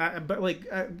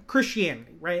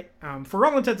 Christianity, right? For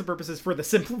all intents and purposes, for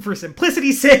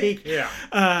simplicity's sake,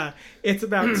 it's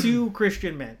about two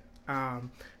Christian men.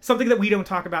 Something that we don't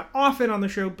talk about often on the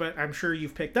show, but I'm sure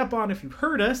you've picked up on if you've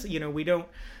heard us. We don't.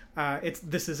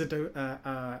 This isn't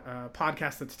a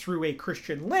podcast that's through a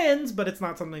Christian lens, but it's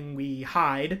not something we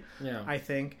hide. Yeah. I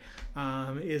think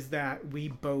is that we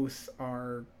both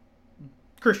are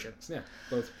Christians. Yeah,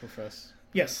 both profess.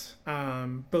 Yes,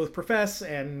 both profess,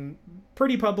 and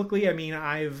pretty publicly. I mean,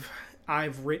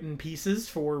 I've written pieces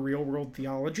for Real World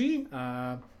Theology.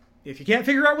 If you can't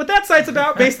figure out what that site's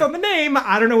about based on the name,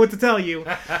 I don't know what to tell you.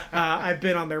 I've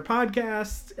been on their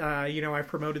podcast. I've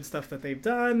promoted stuff that they've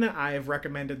done. I've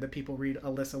recommended that people read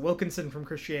Alyssa Wilkinson from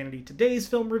Christianity Today's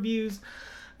film reviews.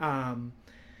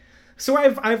 So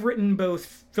I've written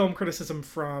both film criticism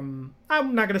from,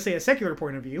 I'm not going to say a secular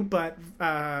point of view, but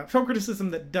film criticism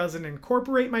that doesn't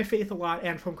incorporate my faith a lot,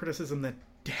 and film criticism that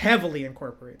heavily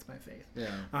incorporates my faith.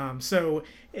 Yeah.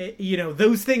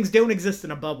 Those things don't exist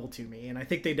in a bubble to me, and I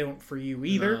think they don't for you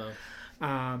either.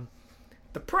 No.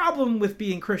 The problem with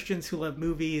being Christians who love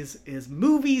movies is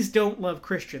movies don't love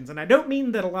Christians. And I don't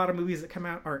mean that a lot of movies that come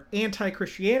out are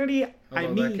anti-Christianity.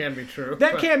 That can be true.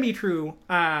 That can be true.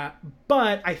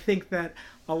 But I think that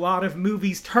a lot of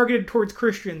movies targeted towards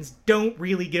Christians don't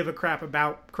really give a crap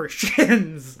about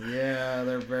Christians. Yeah,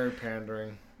 they're very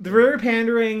pandering. They're very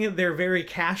pandering. They're very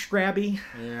cash grabby.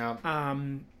 Yeah.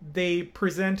 They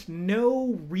present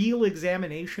no real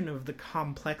examination of the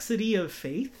complexity of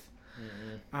faith.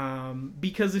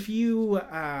 Because if you,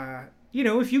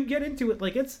 if you get into it,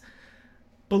 it's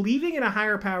believing in a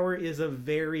higher power is a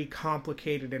very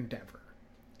complicated endeavor.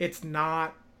 It's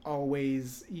not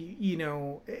always,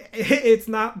 it's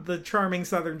not the charming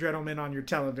Southern gentleman on your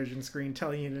television screen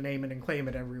telling you to name it and claim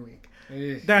it every week.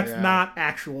 That's not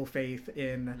actual faith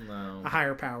in a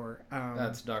higher power.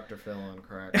 That's Dr. Phil on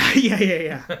crack.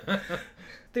 Yeah.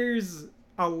 There's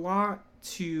a lot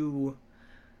to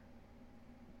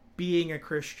being a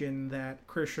Christian that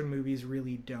Christian movies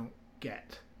really don't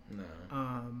get. No.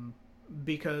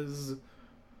 Because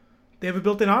they have a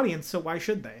built-in audience, so why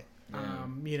should they?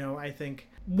 Yeah. I think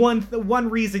one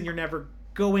reason you're never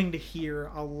going to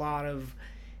hear a lot of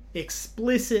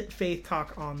explicit faith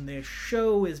talk on this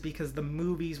show is because the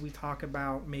movies we talk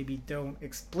about maybe don't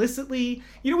explicitly,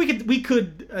 we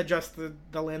could adjust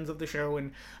the lens of the show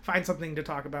and find something to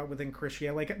talk about within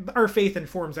Christianity. Our faith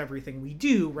informs everything we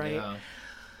do, right? Yeah.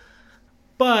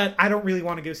 But I don't really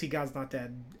want to go see God's Not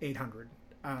Dead 800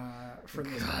 for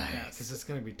this podcast. Because it's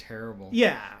going to be terrible.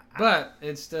 Yeah. But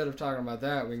instead of talking about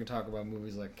that, we can talk about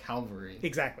movies like Calvary.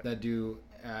 Exactly.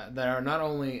 That are not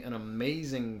only an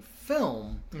amazing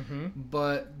film,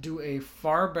 but do a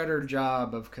far better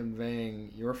job of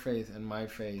conveying your faith and my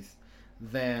faith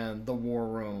than The War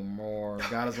Room or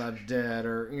God Is Not Dead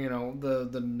or,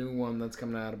 the new one that's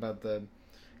coming out about the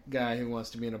guy who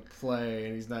wants to be in a play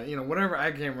and he's not, whatever.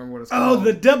 I can't remember what it's called. Oh,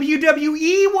 the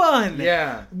WWE one.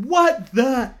 Yeah. What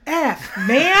the F,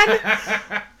 man?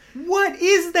 What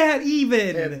is that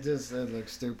even? It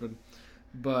looks stupid.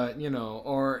 But,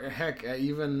 or heck,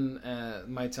 even,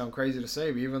 might sound crazy to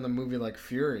say, but even the movie like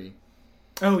Fury.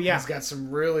 Oh, yeah. It's got some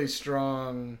really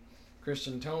strong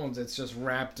Christian tones. It's just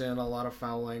wrapped in a lot of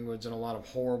foul language and a lot of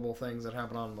horrible things that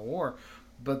happen on in the war.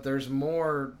 But there's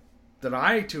more that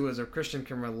I, too, as a Christian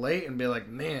can relate and be like,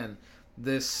 man,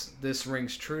 this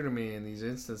rings true to me in these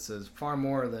instances far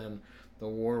more than The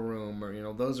War Room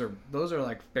or, those are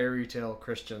like fairy tale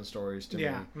Christian stories to me.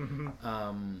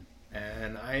 Mm-hmm.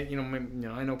 And I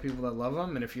know people that love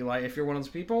them, and if you're one of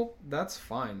those people, that's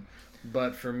fine.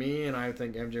 But for me, and I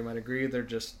think MJ might agree,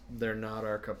 they're not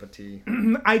our cup of tea.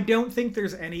 I don't think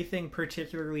there's anything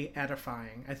particularly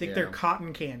edifying. I think they're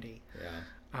cotton candy.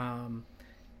 Yeah.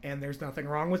 And there's nothing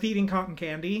wrong with eating cotton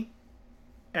candy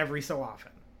every so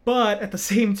often. But at the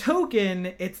same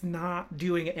token, it's not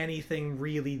doing anything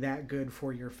really that good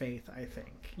for your faith, I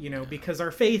think. Because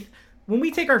our faith, when we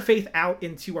take our faith out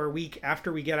into our week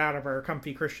after we get out of our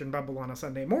comfy Christian bubble on a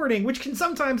Sunday morning, which can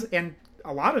sometimes, and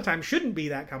a lot of times shouldn't be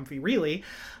that comfy, really.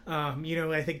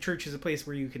 I think church is a place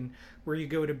where you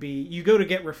go to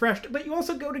get refreshed, but you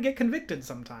also go to get convicted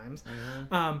sometimes.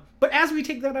 Mm-hmm. But as we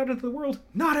take that out into the world,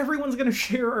 not everyone's going to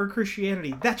share our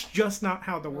Christianity. That's just not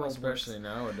how the world works. Especially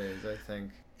nowadays, I think.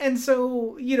 And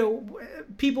so,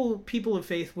 people of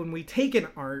faith, when we take an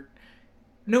art,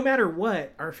 no matter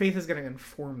what, our faith is going to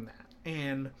inform that.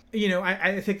 And,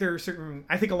 I think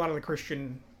I think a lot of the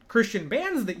Christian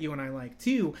bands that you and I like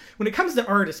too, when it comes to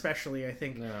art especially, I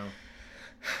think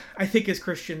as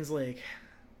Christians, like,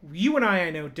 you and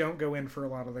I know, don't go in for a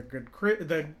lot of the good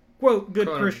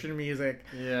Christian music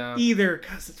either,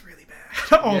 because it's really bad.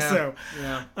 Also,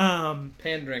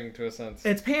 pandering to a sense.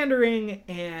 It's pandering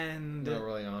and not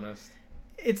really honest.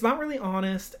 It's not really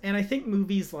honest, and I think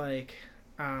movies like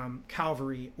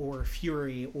Calvary or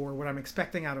Fury or What I'm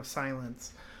Expecting Out of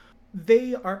Silence,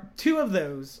 two of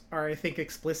those are, I think,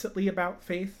 explicitly about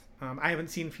faith. I haven't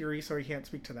seen Fury, so I can't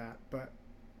speak to that, but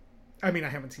I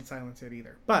haven't seen Silence yet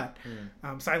either, but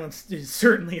Silence is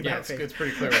certainly about faith. It's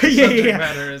pretty clear.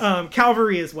 Yeah.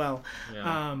 Calvary as well.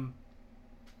 Yeah.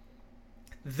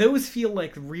 Those feel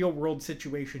like real world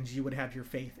situations you would have your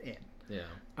faith in. Yeah.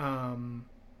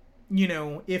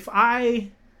 If I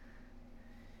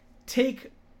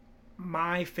take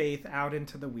my faith out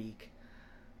into the week,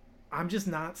 I'm just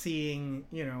not seeing,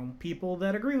 people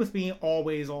that agree with me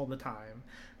always, all the time.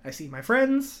 I see my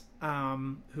friends,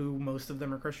 who most of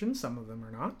them are Christians, some of them are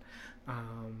not.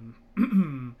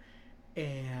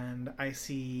 And I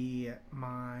see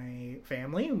my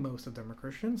family, most of them are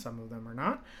Christians, some of them are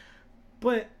not.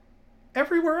 But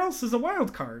everywhere else is a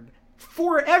wild card.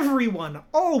 For everyone,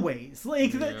 always.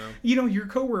 Like, your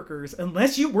coworkers,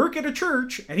 unless you work at a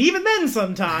church, and even then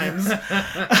sometimes.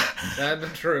 Sad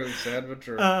but true.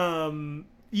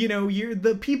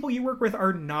 The people you work with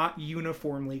are not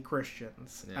uniformly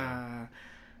Christians. Or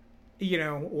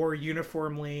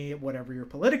uniformly whatever your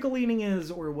political leaning is,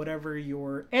 or whatever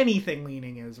your anything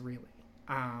leaning is, really.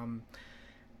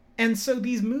 And so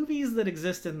these movies that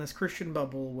exist in this Christian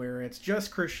bubble, where it's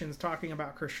just Christians talking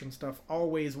about Christian stuff,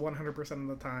 always 100% of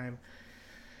the time,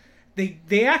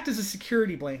 they act as a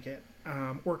security blanket,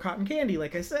 or cotton candy.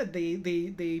 Like I said,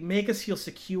 they make us feel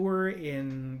secure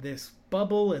in this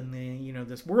bubble and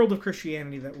this world of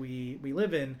Christianity that we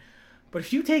live in. But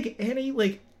if you take any,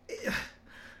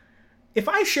 if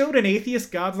I showed an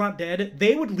atheist God's not dead,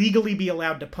 they would legally be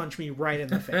allowed to punch me right in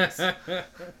the face.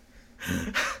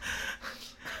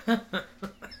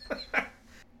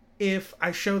 If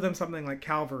I show them something like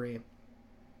Calvary,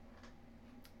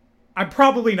 I'm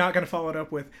probably not going to follow it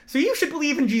up with, so you should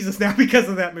believe in Jesus now because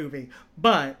of that movie.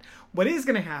 But what is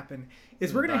going to happen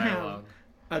is we're going to have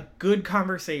a good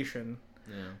conversation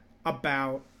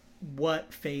about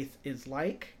what faith is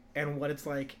like and what it's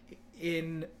like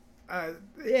in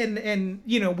and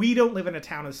we don't live in a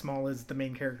town as small as the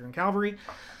main character in Calvary,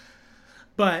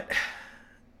 but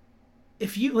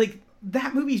if you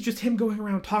that movie is just him going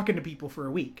around talking to people for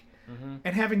a week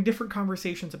and having different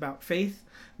conversations about faith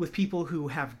with people who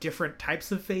have different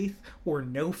types of faith or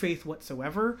no faith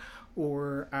whatsoever,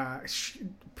 or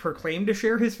proclaim to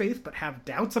share his faith but have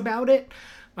doubts about it.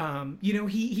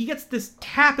 He gets this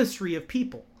tapestry of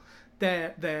people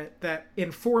that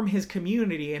inform his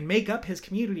community and make up his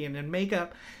community and make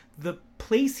up the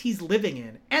place he's living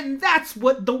in. And that's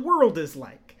what the world is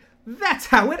like. That's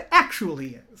how it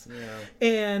actually is. Yeah.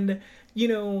 And,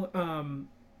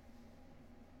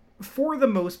 for the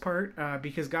most part,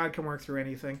 because God can work through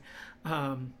anything,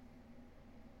 for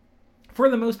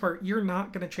the most part, you're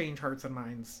not going to change hearts and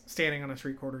minds standing on a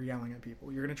street corner yelling at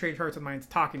people. You're going to change hearts and minds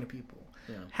talking to people,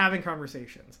 having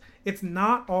conversations. It's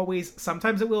not always,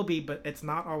 sometimes it will be, but it's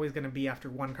not always going to be after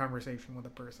one conversation with a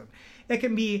person. It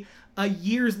can be a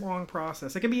years-long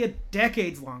process. It can be a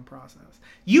decades-long process.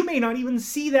 You may not even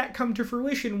see that come to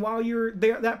fruition while you're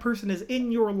there, that person is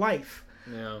in your life.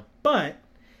 Yeah. But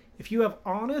if you have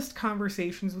honest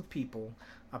conversations with people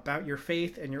about your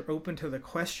faith, and you're open to the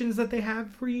questions that they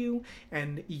have for you,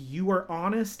 and you are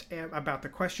honest about the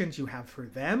questions you have for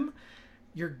them,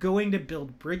 you're going to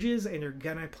build bridges, and you're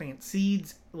going to plant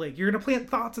seeds. You're going to plant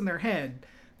thoughts in their head.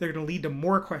 They're going to lead to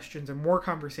more questions and more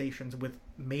conversations with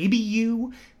maybe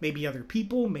you, maybe other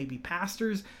people, maybe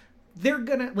pastors. They're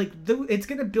going to, it's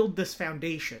going to build this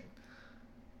foundation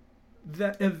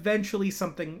that eventually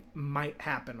something might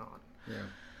happen on. Yeah.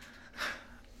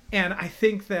 And I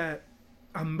think that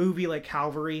a movie like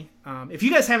Calvary. If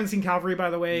you guys haven't seen Calvary, by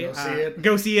the way,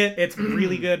 go see it. It's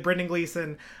really good. Brendan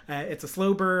Gleeson. It's a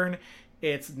slow burn.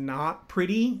 It's not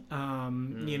pretty.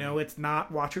 It's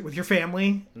not watch it with your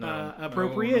family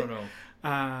appropriate.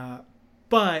 No.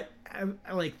 But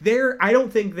like I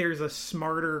don't think there's a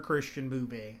smarter Christian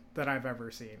movie that I've ever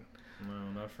seen.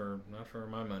 No, not for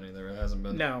my money. There hasn't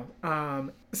been. No.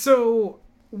 So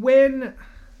when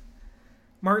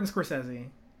Martin Scorsese,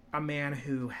 a man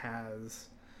who has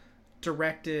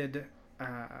directed,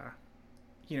 a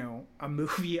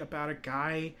movie about a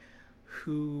guy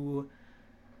who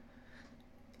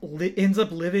ends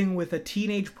up living with a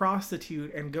teenage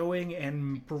prostitute and going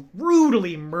and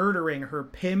brutally murdering her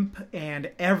pimp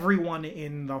and everyone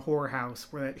in the whorehouse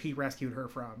where he rescued her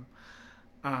from.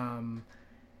 And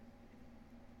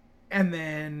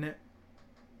then,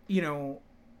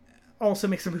 also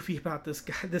makes a movie about this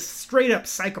guy, this straight up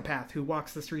psychopath who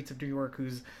walks the streets of New York,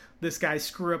 who's this guy's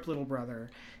screw up little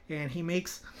brother. And he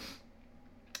makes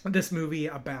this movie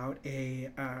about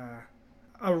a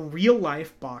real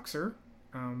life boxer,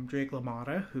 Jake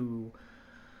LaMotta, who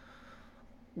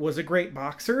was a great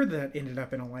boxer that ended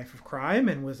up in a life of crime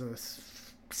and was a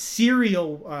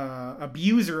serial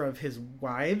abuser of his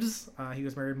wives. He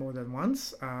was married more than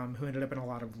once, who ended up in a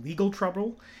lot of legal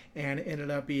trouble and ended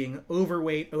up being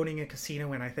overweight, owning a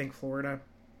casino in, I think, Florida.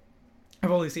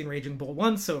 I've only seen Raging Bull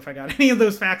once, so if I got any of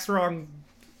those facts wrong,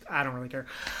 I don't really care.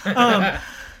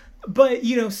 But,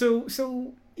 he's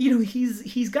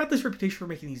got this reputation for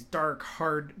making these dark,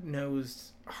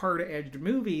 hard-nosed, hard-edged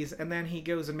movies, and then he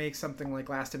goes and makes something like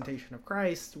Last Temptation of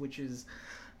Christ, which is,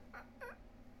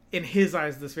 in his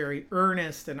eyes, this very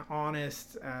earnest and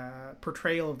honest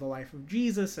portrayal of the life of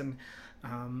Jesus, and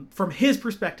from his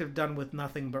perspective, done with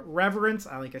nothing but reverence.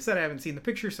 Like I said, I haven't seen the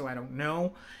picture, so I don't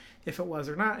know if it was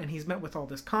or not, and he's met with all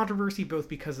this controversy, both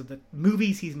because of the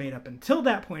movies he's made up until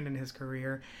that point in his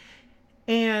career,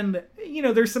 and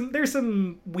there's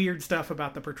some weird stuff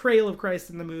about the portrayal of Christ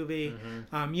in the movie.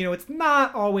 It's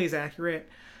not always accurate.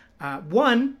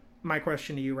 One, my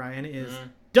question to you, Ryan, is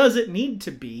does it need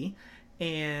to be?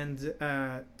 And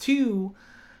two,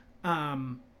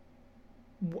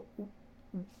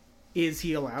 is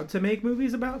he allowed to make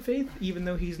movies about faith, even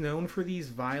though he's known for these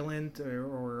violent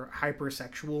or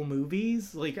hypersexual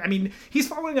movies? Like, I mean, he's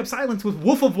following up Silence with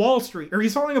Wolf of Wall Street, or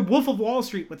he's following up Wolf of Wall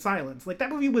Street with Silence. Like, that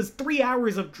movie was 3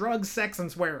 hours of drugs, sex, and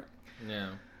swearing. Yeah.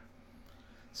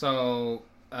 So,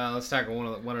 let's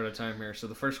tackle one at a time here. So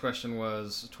the first question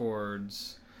was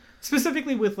towards...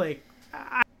 Specifically with, like...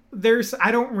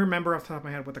 I don't remember off the top of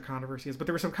my head what the controversy is, but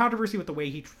there was some controversy with the way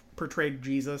he portrayed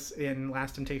Jesus in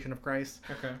Last Temptation of Christ.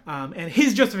 Okay. And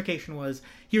his justification was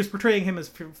he was portraying him as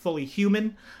fully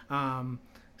human.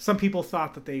 Some people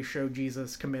thought that they showed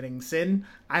Jesus committing sin.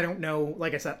 I don't know.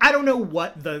 Like I said, I don't know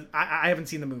what I haven't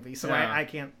seen the movie, so yeah. I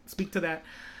can't speak to that.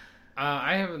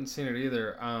 I haven't seen it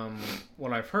either.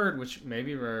 What I've heard, which may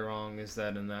be very wrong, is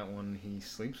that in that one he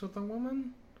sleeps with a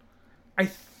woman.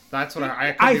 That's what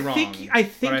I could be wrong. I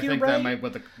think but you're that right.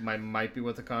 might be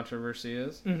what the controversy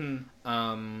is.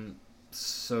 Mm-hmm.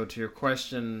 So to your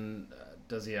question,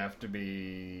 does he have to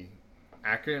be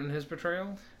accurate in his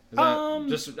portrayal? I'm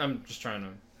just trying to.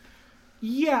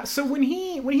 Yeah. So when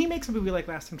he makes a movie like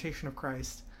Last Temptation of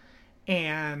Christ,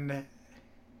 and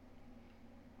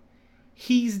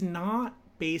he's not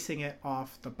basing it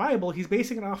off the Bible, he's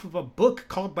basing it off of a book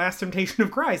called Last Temptation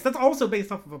of Christ. That's also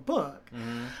based off of a book.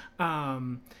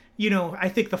 Mm-hmm. I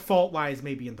think the fault lies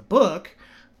maybe in the book.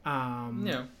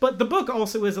 But the book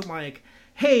also isn't like,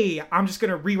 hey, I'm just going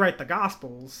to rewrite the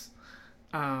Gospels.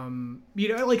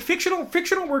 Like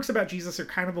fictional works about Jesus are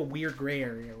kind of a weird gray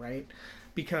area, right?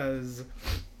 Because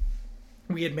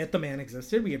we admit the man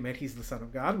existed. We admit he's the Son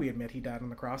of God. We admit he died on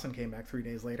the cross and came back 3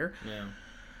 days later. Yeah.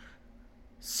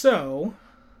 So,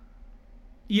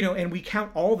 and we count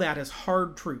all that as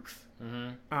hard truth.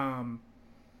 Mm-hmm.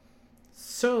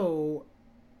 So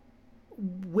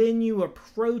when you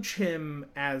approach him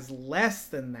as less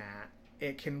than that,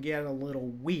 it can get a little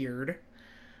weird.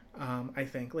 I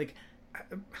think, like,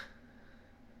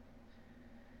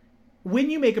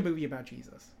 when you make a movie about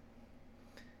Jesus,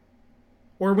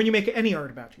 or when you make any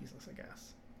art about Jesus, I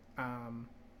guess,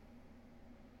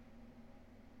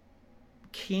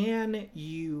 can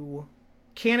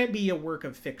it be a work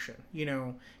of fiction?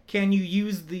 Can you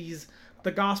use the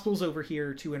Gospels over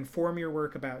here to inform your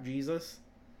work about Jesus?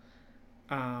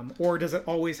 Or does it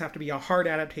always have to be a hard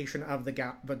adaptation of the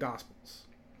Gospels?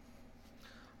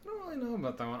 I don't really know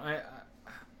about that one.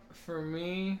 For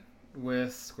me,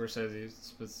 with Scorsese,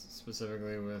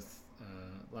 specifically with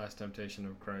Last Temptation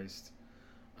of Christ,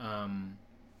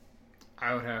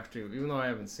 I would have to, even though I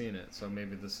haven't seen it, so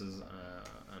maybe this is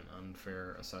an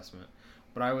unfair assessment,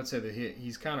 but I would say that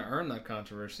he's kind of earned that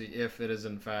controversy if it is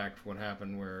in fact what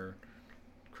happened where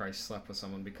Christ slept with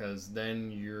someone, because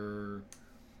then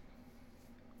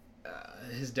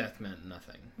his death meant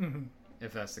nothing. Mm-hmm.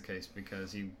 If that's the case,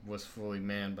 because he was fully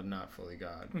man but not fully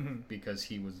God, mm-hmm. because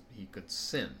he could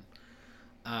sin.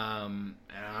 And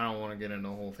I don't want to get into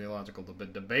a whole theological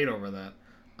debate over that,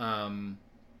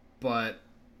 but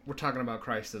we're talking about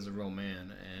Christ as a real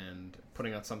man and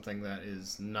putting out something that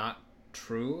is not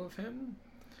true of him.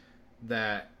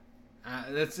 That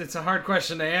it's a hard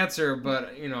question to answer,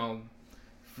 but you know,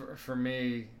 for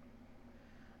me,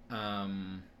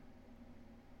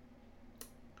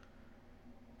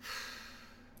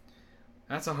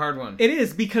 that's a hard one. It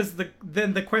is, because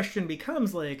then the question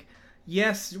becomes like,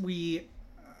 yes, we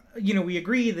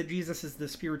agree that Jesus is the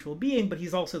spiritual being, but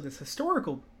he's also this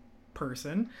historical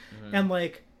person, mm-hmm. and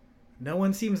like, no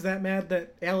one seems that mad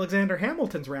that Alexander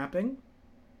Hamilton's rapping.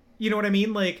 You know what I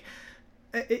mean? Like,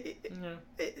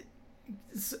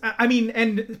 I mean,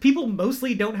 and people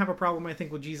mostly don't have a problem, I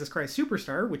think, with Jesus Christ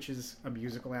Superstar, which is a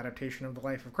musical adaptation of the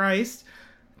life of Christ.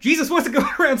 Jesus wasn't going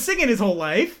around singing his whole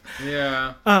life.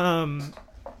 Yeah. I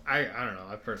don't know.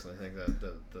 I personally think that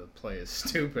the play is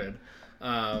stupid.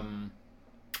 And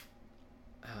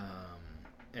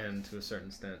to a certain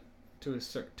extent, to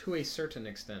a certain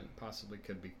extent, possibly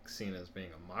could be seen as being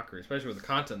a mockery, especially with the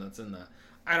content that's in that.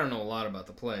 I don't know a lot about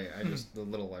the play. I just the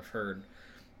little I've heard.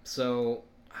 So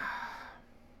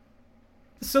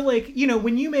like, you know,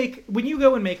 when you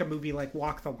go and make a movie like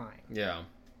Walk the Line, yeah,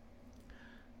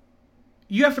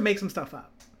 you have to make some stuff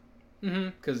up. Mm-hmm.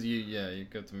 Because you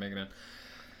get to make it.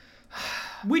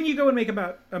 When you go and make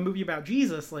a movie about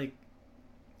Jesus, like,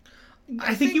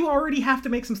 I think you already have to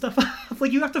make some stuff up.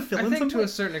 Like, you have to fill in some. I think to a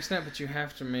certain extent, but you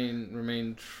have to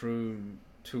remain true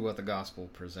to what the gospel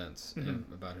presents,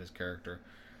 mm-hmm. about his character,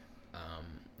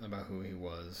 about who he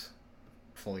was,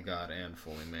 fully God and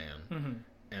fully man. Mm-hmm.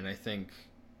 And I think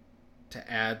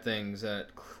to add things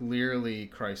that clearly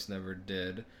Christ never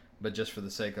did, but just for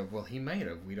the sake of, well, he might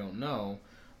have, we don't know,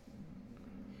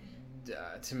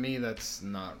 to me that's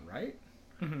not right.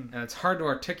 Mm-hmm. And it's hard to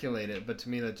articulate it, but to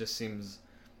me that just seems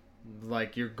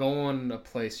like you're going a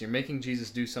place, you're making Jesus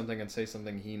do something and say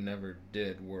something he never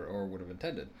did or would have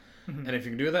intended. Mm-hmm. And if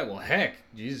you can do that, well, heck,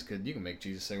 you can make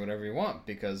Jesus say whatever you want,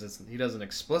 because he doesn't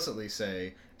explicitly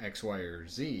say X, Y, or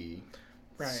Z.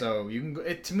 Right. So you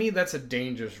can. To me, that's a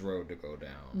dangerous road to go down.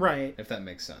 Right. If that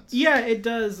makes sense. Yeah, it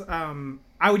does.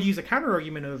 I would use a counter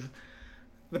argument of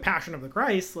the Passion of the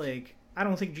Christ. Like, I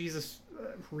don't think Jesus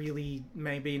really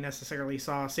maybe necessarily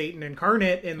saw Satan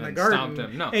incarnate in the garden. Stomped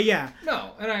him. No. Yeah.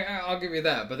 No, and I'll give you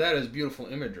that, but that is beautiful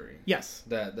imagery. Yes.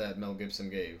 That Mel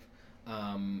Gibson gave.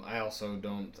 I also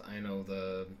don't. I know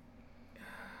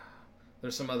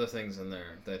there's some other things in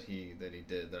there that he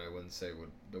did that I wouldn't say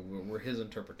were his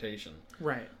interpretation.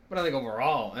 Right. But I think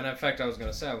overall, and in fact, I was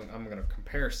going to say I'm going to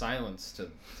compare Silence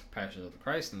to Passion of the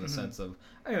Christ in the mm-hmm. sense of,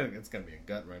 I think it's going to be a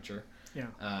gut wrencher.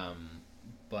 Yeah.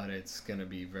 But it's going to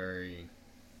be very.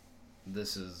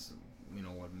 This is, you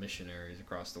know, what missionaries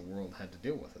across the world had to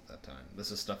deal with at that time.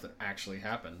 This is stuff that actually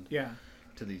happened. Yeah.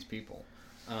 To these people.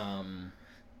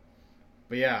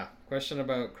 But yeah, question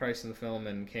about Christ in the film,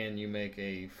 and can you make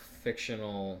a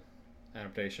fictional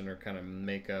adaptation or kind of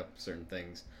make up certain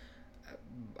things?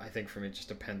 I think for me it just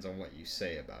depends on what you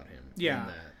say about him. Yeah.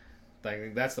 I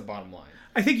think that's the bottom line.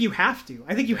 I think you have to.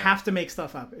 I think you have to make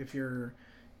stuff up if you're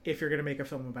going to make a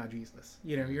film about Jesus.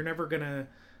 You know, you're never going to...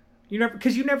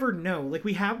 because you never know. Like,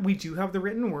 we do have the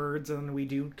written words, and we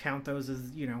do count those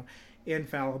as, you know,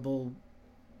 infallible,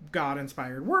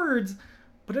 God-inspired words,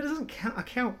 but it doesn't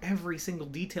account every single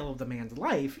detail of the man's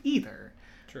life either.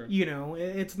 True. You know,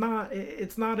 it's not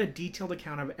a detailed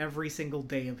account of every single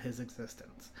day of his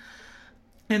existence.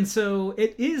 And so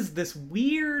it is this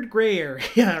weird gray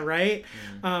area, right?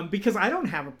 Mm. Because I don't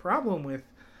have a problem with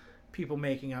people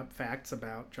making up facts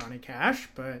about Johnny Cash,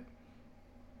 but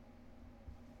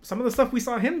some of the stuff we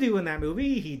saw him do in that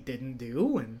movie, he didn't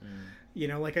do. And, you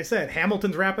know, like I said,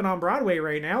 Hamilton's rapping on Broadway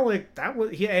right now. Like, that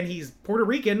was, and he's Puerto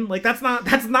Rican. Like, that's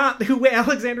not who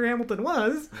Alexander Hamilton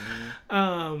was.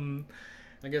 Mm-hmm.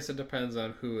 I guess it depends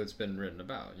on who it's been written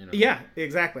about, you know. Yeah,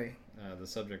 exactly. The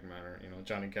subject matter, you know,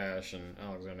 Johnny Cash and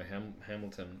Alexander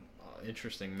Hamilton,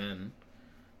 interesting men.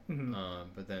 Mm-hmm.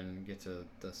 But then get to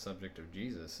the subject of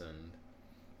Jesus and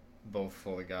both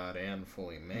fully God and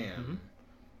fully man.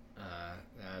 Mm-hmm.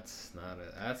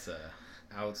 That's a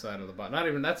outside of the box. Not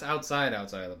even that's outside of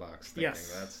the box thinking.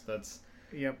 Yes. That's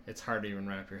yep. It's hard to even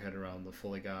wrap your head around the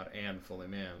fully God and fully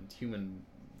man. Human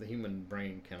the human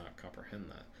brain cannot comprehend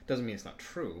that. Doesn't mean it's not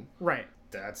true. Right.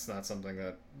 That's not something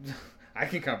that I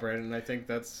can comprehend, and I think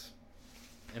that's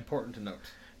important to note.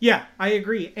 Yeah, I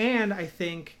agree. And I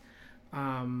think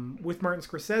with Martin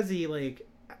Scorsese, like,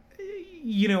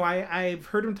 you know, I've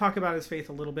heard him talk about his faith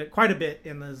quite a bit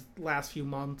in the last few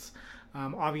months.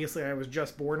 Obviously, I was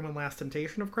just born when Last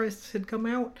Temptation of Christ had come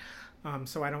out,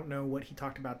 so I don't know what he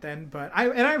talked about then. But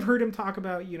I've heard him talk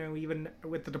about, you know, even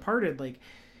with The Departed, like,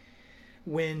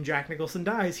 when Jack Nicholson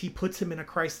dies, he puts him in a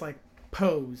Christ-like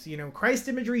pose. You know, Christ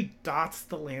imagery dots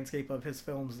the landscape of his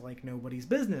films like nobody's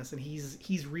business, and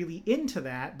he's really into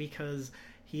that because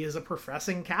he is a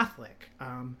professing Catholic.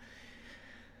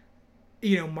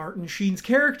 You know, Martin Sheen's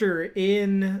character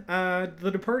in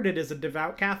The Departed is a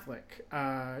devout Catholic.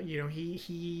 You know,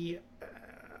 he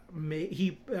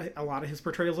a lot of his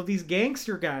portrayals of these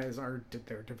gangster guys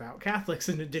they're devout Catholics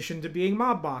in addition to being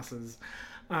mob bosses.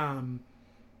 And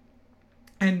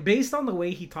based on the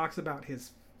way he talks about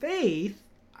his faith,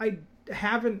 I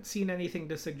haven't seen anything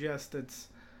to suggest it's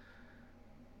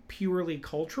purely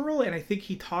cultural, and I think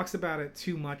he talks about it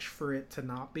too much for it to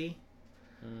not be.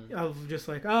 Of just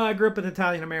like, oh, I grew up an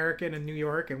Italian American in New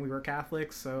York, and we were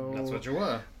Catholics, so that's what you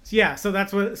were. Yeah, so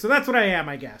that's what I am,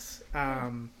 I guess.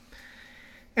 And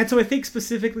so I think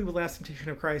specifically with Last Temptation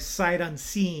of Christ, sight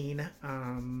unseen,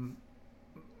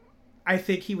 I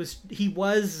think he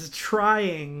was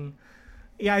trying.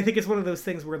 Yeah, I think it's one of those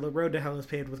things where the road to hell is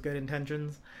paved with good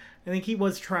intentions. I think he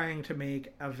was trying to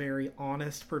make a very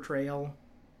honest portrayal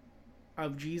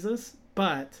of Jesus,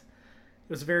 but it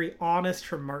was very honest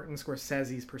from Martin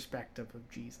Scorsese's perspective of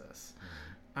Jesus.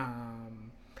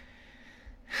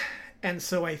 And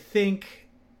so I think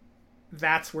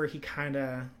that's where he kind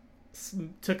of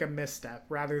took a misstep.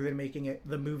 Rather than making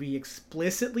the movie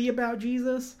explicitly about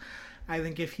Jesus, I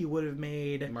think if he would have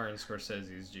made Martin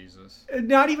Scorsese's Jesus,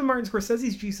 not even Martin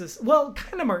Scorsese's Jesus, well,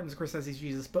 kind of Martin Scorsese's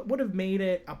Jesus, but would have made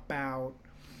it about,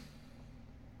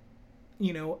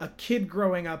 you know, a kid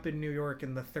growing up in New York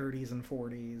in the 30s and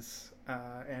 40s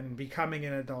and becoming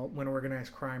an adult when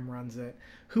organized crime runs it,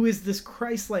 who is this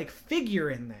Christ-like figure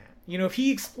in that. You know, if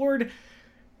he explored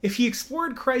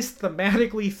Christ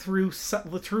thematically through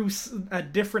a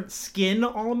different skin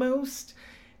almost,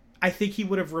 I think he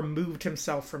would have removed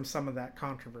himself from some of that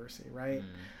controversy, right?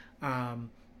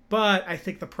 But I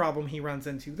think the problem he runs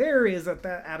into there is that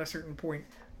at a certain point,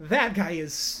 that guy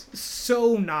is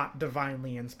so not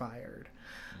divinely inspired.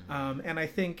 And I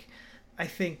think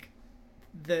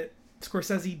that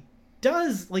Scorsese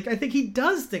does, like, I think he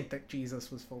does think that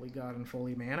Jesus was fully God and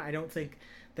fully man. I don't think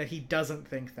that he doesn't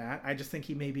think that. I just think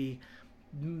he maybe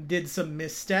did some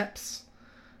missteps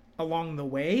along the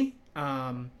way.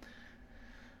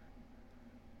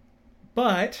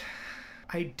 But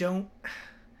I don't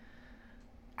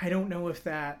know if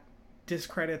that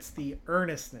discredits the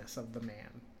earnestness of the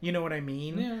man. You know what I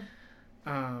mean?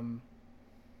 Yeah.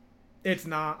 It's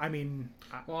not. I mean,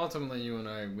 well, ultimately, you and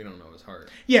I, we don't know his heart.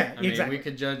 Yeah, I mean, exactly. We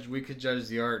could judge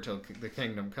the art till the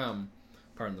kingdom come.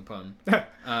 Pardon the pun.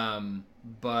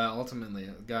 But ultimately,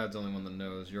 God's the only one that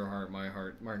knows your heart, my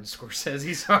heart, Martin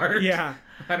Scorsese's heart. Yeah.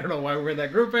 I don't know why we're in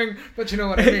that grouping, but you know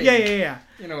what I mean. Yeah.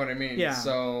 You know what I mean. Yeah.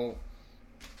 So,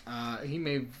 he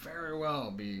may very well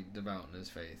be devout in his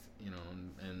faith, you know,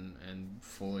 and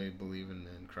fully believe in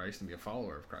Christ and be a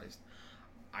follower of Christ.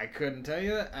 I couldn't tell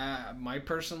you that.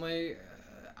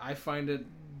 I find it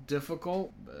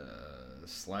difficult.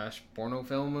 / porno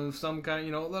film of some kind,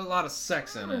 you know, a lot of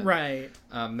sex in it. Right.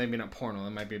 Maybe not porno.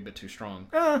 That might be a bit too strong.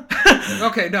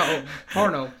 Okay, no,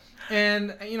 porno.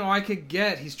 And, you know, I could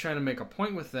get he's trying to make a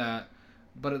point with that,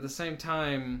 but at the same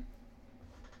time,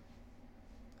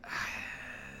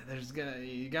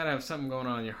 you gotta have something going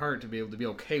on in your heart to be able to be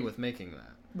okay with making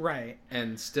that. Right.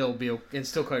 And still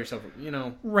call yourself, you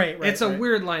know. Right. It's a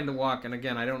weird line to walk, and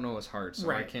again, I don't know his heart, so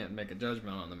right. I can't make a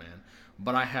judgment on the man.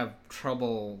 But I have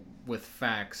trouble with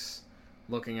facts,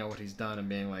 looking at what he's done and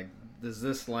being like, does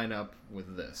this line up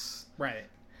with this? Right.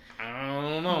 I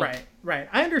don't know. Right.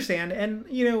 I understand. And,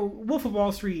 you know, Wolf of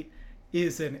Wall Street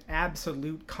is an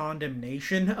absolute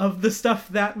condemnation of the stuff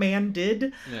that man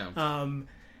did. Yeah.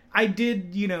 I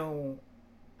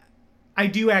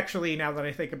do actually, now that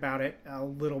I think about it, a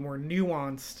little more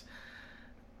nuanced.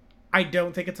 I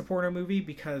don't think it's a porno movie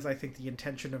because I think the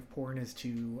intention of porn is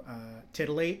to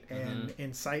titillate and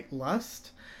incite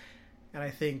lust. And I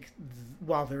think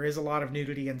while there is a lot of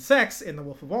nudity and sex in The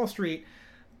Wolf of Wall Street,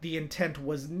 the intent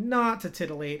was not to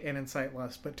titillate and incite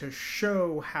lust, but to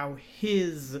show how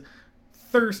his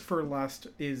thirst for lust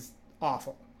is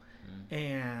awful.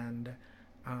 And,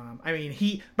 I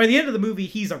mean, by the end of the movie,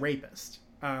 he's a rapist.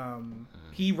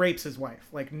 He rapes his wife.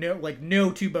 Like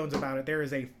no two bones about it. There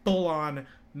is a full-on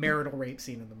marital rape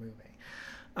scene in the movie.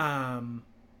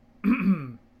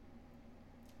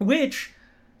 Which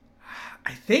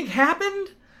I think happened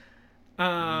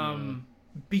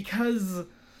because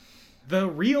the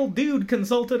real dude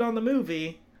consulted on the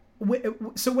movie.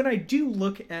 So when I do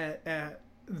look at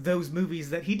those movies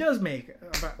that he does make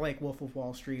about like Wolf of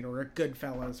Wall Street or a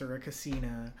Goodfellas or a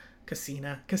Casino, you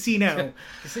know.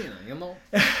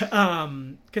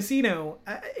 Casino,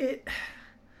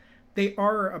 they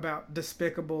are about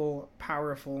despicable,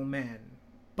 powerful men,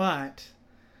 but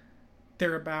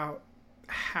they're about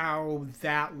how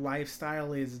that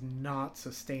lifestyle is not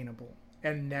sustainable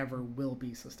and never will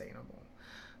be sustainable.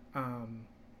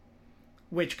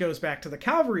 Which goes back to the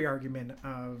Calvary argument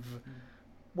of,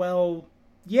 well,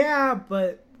 yeah,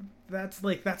 but that's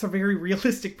a very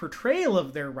realistic portrayal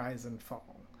of their rise and fall.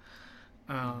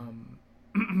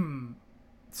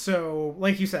 So,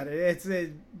 like you said, it's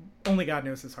only God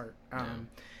knows his heart. And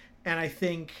I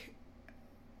think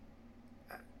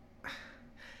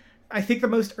the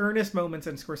most earnest moments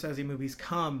in Scorsese movies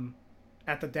come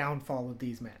at the downfall of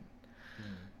these men.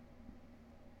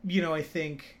 You know, I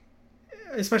think,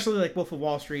 especially like Wolf of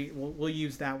Wall Street, we'll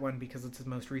use that one because it's his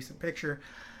most recent picture.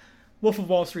 Wolf of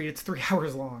Wall Street, it's 3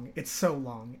 hours long. It's so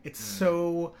long. It's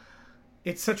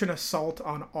such an assault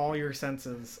on all your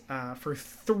senses for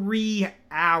 3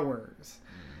 hours.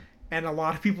 And a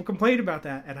lot of people complain about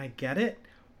that, and I get it.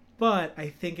 But I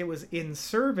think it was in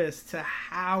service to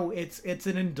how it's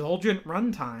an indulgent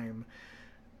runtime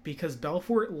because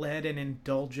Belfort led an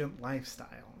indulgent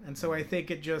lifestyle. And so I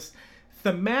think it just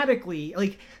thematically,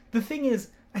 like, the thing is,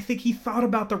 I think he thought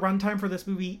about the runtime for this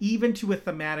movie even to a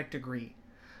thematic degree.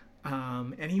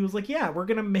 And he was like, yeah, we're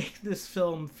going to make this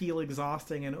film feel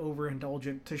exhausting and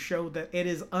overindulgent to show that it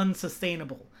is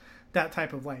unsustainable, that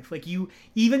type of life. Like,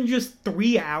 even just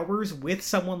 3 hours with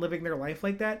someone living their life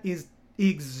like that is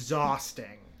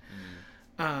exhausting.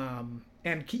 And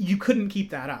you couldn't keep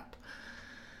that up.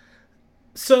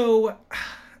 So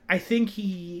I think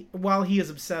while he is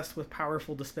obsessed with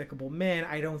powerful, despicable men,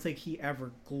 I don't think he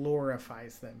ever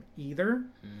glorifies them either.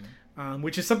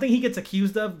 Which is something he gets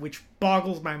accused of, which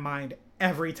boggles my mind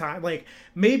every time. Like,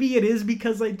 maybe it is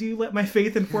because I do let my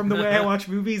faith inform the way I watch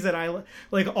movies, that I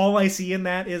like all I see in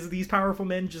that is these powerful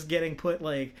men just getting put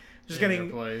like just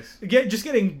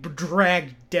getting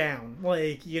dragged down.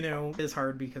 Like, you know, it's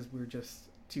hard because we're just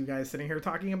two guys sitting here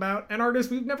talking about an artist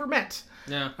we've never met.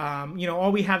 Yeah. You know,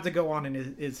 all we have to go on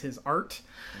is his art.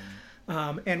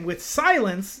 And with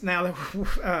Silence, now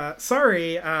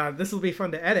that this will be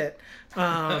fun to edit.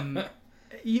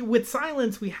 With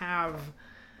Silence, we have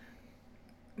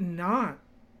not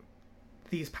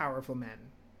these powerful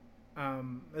men.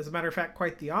 As a matter of fact,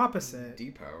 quite the opposite.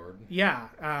 Depowered.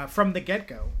 Yeah, from the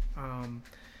get-go.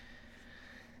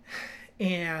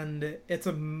 And it's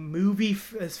a movie,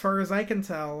 as far as I can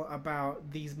tell,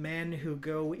 about these men who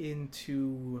go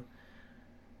into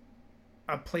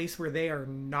a place where they are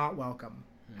not welcome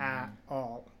at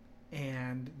all.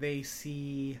 And they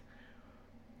see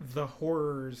the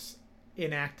horrors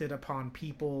enacted upon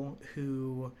people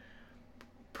who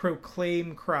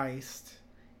proclaim Christ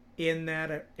in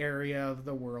that area of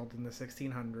the world in the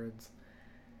 1600s,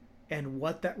 and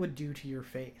what that would do to your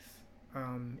faith.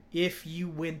 If you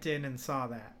went in and saw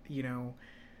that, you know,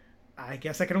 I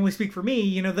guess I can only speak for me.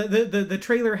 You know, the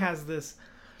trailer has this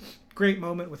great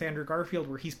moment with Andrew Garfield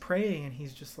where he's praying and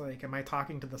he's just like, am I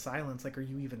talking to the silence? Like, are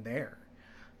you even there?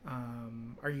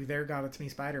 Are you there, God? It's me,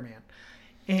 Spider-Man.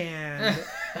 And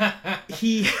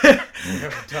he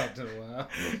haven't talked in a while.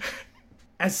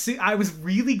 I was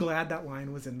really glad that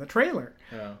line was in the trailer.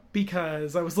 Yeah.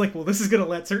 Because I was like, well, this is going to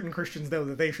let certain Christians know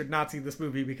that they should not see this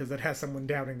movie because it has someone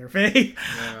doubting their faith.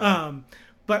 Yeah.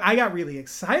 But I got really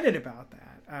excited about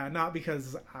that. Not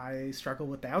because I struggle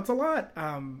with doubts a lot.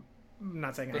 I'm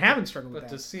not saying I haven't struggled with that.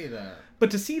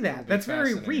 But to see that, that's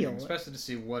very real. Especially to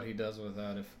see what he does with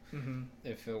that.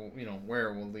 If it, you know, where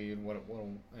it will lead, what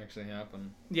will actually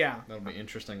happen. Yeah. That'll be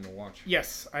interesting to watch.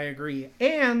 Yes, I agree.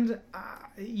 And,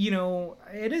 you know,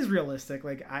 it is realistic.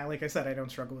 Like I said, I don't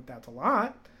struggle with that a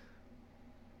lot.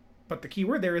 But the key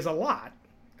word there is a lot.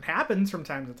 It happens from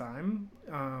time to time.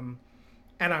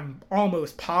 And I'm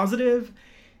almost positive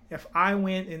if I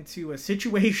went into a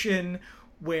situation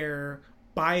where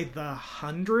by the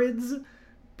hundreds,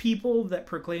 people that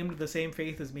proclaimed the same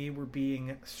faith as me were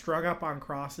being strung up on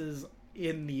crosses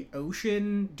in the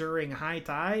ocean during high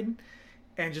tide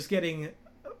and just getting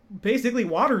basically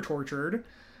water tortured.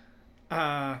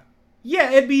 Yeah,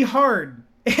 it'd be hard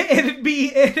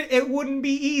it wouldn't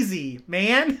be easy,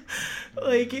 man.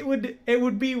 Like it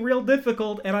would be real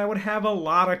difficult, and I would have a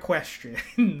lot of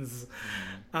questions.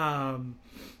 And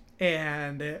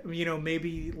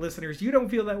maybe listeners, you don't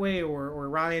feel that way, or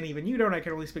Ryan, even you don't. I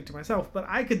can only speak to myself, but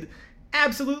I could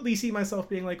absolutely see myself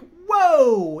being like,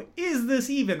 whoa, is this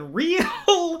even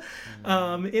real?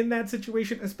 In that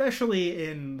situation, especially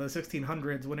in the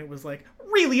 1600s when it was like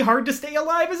really hard to stay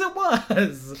alive as it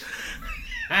was.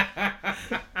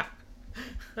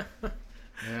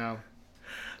 Yeah.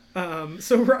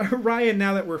 So Ryan,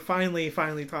 now that we're finally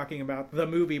talking about the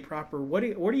movie proper, what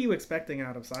are you expecting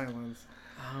out of Silence?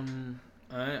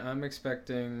 I'm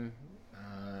expecting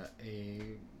a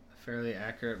fairly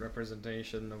accurate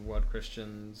representation of what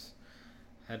Christians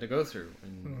had to go through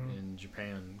in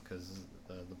Japan, because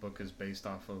the book is based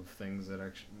off of things that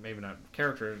actually, maybe not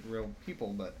characters, real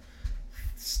people, but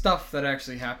stuff that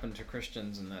actually happened to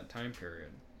Christians in that time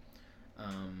period.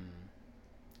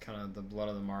 Kind of the blood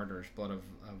of the martyrs, blood of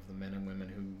the men and women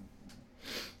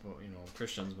who,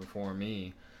 Christians before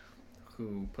me,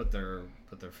 who put their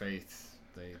faith.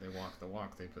 They walked the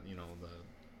walk. They put,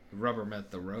 the rubber met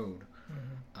the road.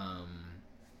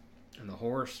 And the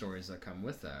horror stories that come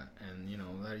with that. And,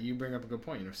 that you bring up a good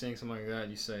point. Seeing something like that,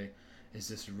 you say, is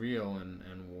this real, and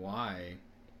why?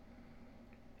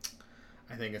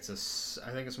 I think this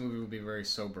movie would be very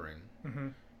sobering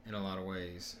in a lot of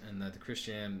ways, and that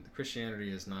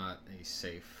Christianity is not a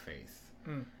safe faith,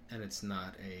 and it's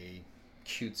not a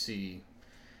cutesy,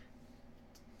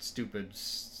 stupid,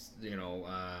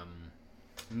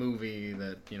 movie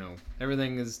that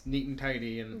everything is neat and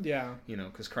tidy, and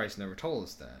because Christ never told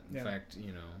us that. In fact,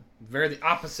 very the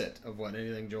opposite of what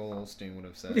anything Joel Osteen would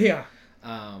have said.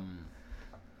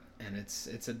 And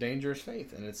it's a dangerous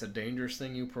faith, and it's a dangerous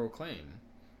thing you proclaim.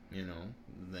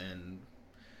 Then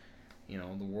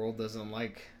the world doesn't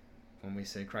like when we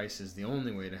say Christ is the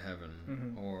only way to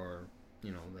heaven, or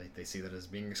they see that as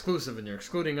being exclusive, and you're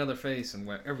excluding other faiths, and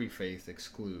where every faith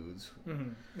excludes.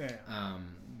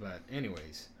 But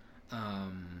anyways,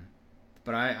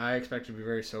 but I expect it to be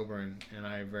very sobering, and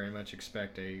I very much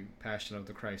expect a Passion of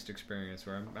the Christ experience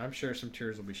where I'm sure some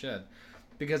tears will be shed,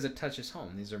 because it touches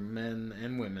home. These are men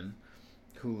and women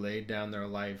who laid down their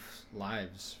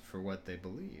lives for what they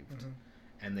believed,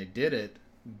 and they did it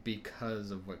because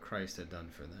of what Christ had done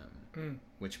for them,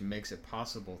 which makes it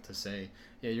possible to say,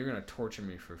 yeah, you're going to torture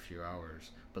me for a few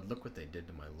hours, but look what they did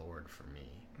to my Lord for me,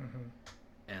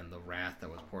 and the wrath that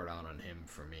was poured out on him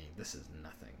for me. This is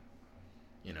nothing.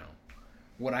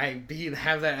 Would I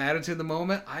have that attitude in the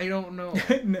moment? I don't know.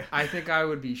 No. I think I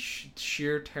would be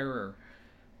sheer terror,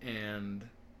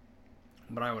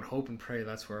 but I would hope and pray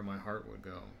that's where my heart would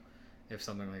go if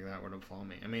something like that were to befall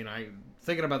me. I mean,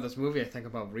 thinking about this movie, I think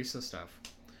about recent stuff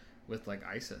with like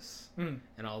ISIS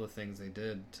and all the things they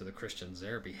did to the Christians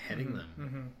there, beheading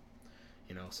them.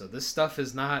 So this stuff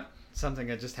is not something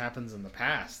that just happens in the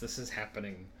past. This is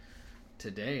happening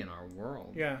today in our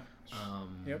world.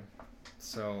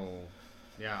 So,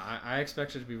 yeah, I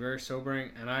expect it to be very sobering,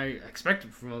 and I expect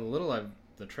it from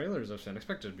the trailers I've seen, I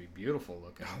expect it to be beautiful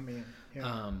looking. Oh man.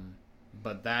 Yeah.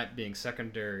 But that being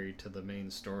secondary to the main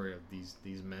story of these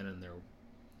men and their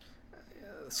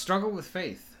struggle with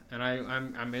faith, and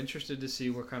I'm interested to see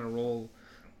what kind of role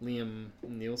Liam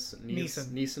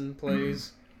Neeson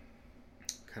plays,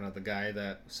 kind of the guy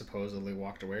that supposedly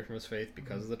walked away from his faith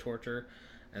because of the torture,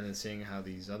 and then seeing how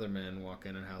these other men walk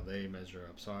in and how they measure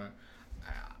up. So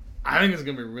I think it's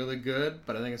going to be really good,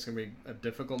 but I think it's going to be a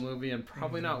difficult movie, and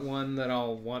probably not one that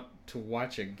I'll want to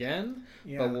watch again,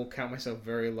 but will count myself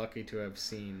very lucky to have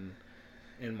seen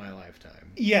in my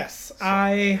lifetime. Yes, so.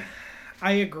 I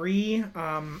agree.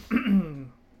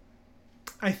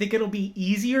 I think it'll be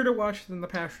easier to watch than The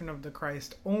Passion of the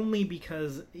Christ, only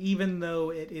because even though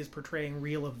it is portraying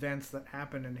real events that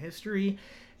happened in history,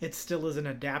 it still is an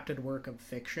adapted work of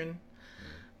fiction.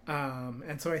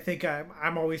 And so I think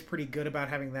I'm always pretty good about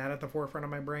having that at the forefront of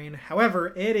my brain.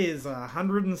 However, it is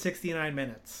 169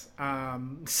 minutes.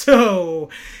 So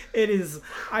it is,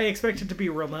 I expect it to be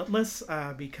relentless,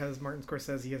 because Martin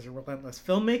Scorsese is a relentless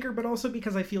filmmaker, but also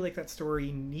because I feel like that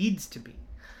story needs to be.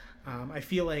 I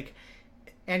feel like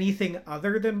anything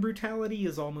other than brutality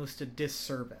is almost a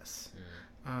disservice.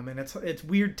 And it's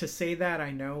weird to say that,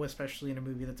 I know, especially in a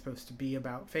movie that's supposed to be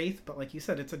about faith, but like you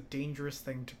said, it's a dangerous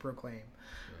thing to proclaim.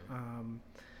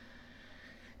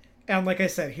 And like I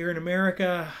said, here in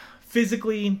America,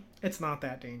 physically, it's not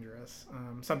that dangerous.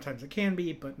 Sometimes it can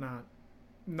be, but not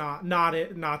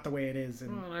the way it is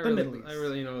in the Middle East. I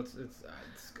really, it's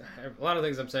a lot of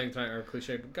things I'm saying tonight are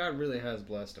cliche, but God really has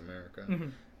blessed America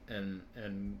and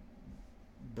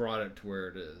brought it to where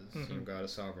it is. God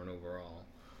is sovereign over all.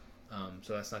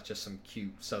 So that's not just some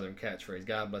cute Southern catchphrase,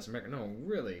 God bless America. No,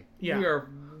 really. Yeah.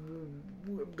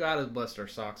 God has blessed our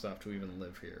socks off to even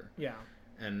live here. Yeah.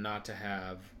 And not to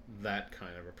have that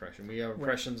kind of oppression. We have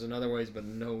oppressions in other ways, but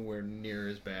nowhere near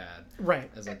as bad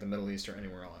as like the Middle East or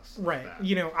anywhere else. Right.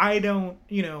 Like I don't,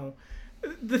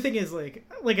 the thing is, like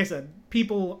I said,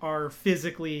 people are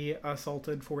physically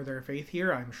assaulted for their faith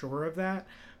here. I'm sure of that.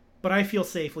 But I feel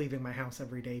safe leaving my house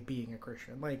every day being a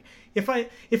Christian. Like, if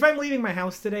I'm leaving my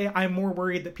house today, I'm more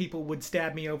worried that people would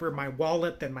stab me over my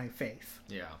wallet than my faith.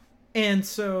 Yeah. And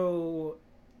so,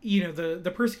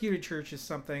 the persecuted church is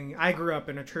something... I grew up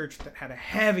in a church that had a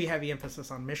heavy, heavy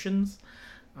emphasis on missions.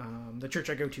 The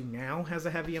church I go to now has a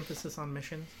heavy emphasis on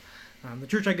missions. The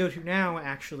church I go to now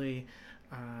actually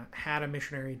had a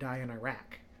missionary die in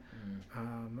Iraq.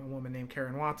 A woman named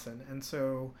Karen Watson. And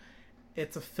so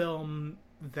it's a film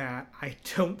that I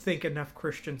don't think enough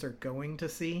Christians are going to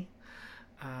see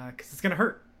because it's going to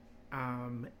hurt.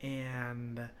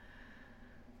 And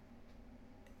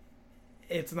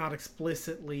it's not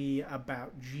explicitly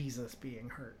about Jesus being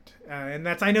hurt. And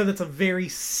I know that's a very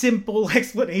simple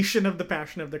explanation of the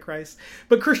Passion of the Christ,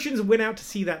 but Christians went out to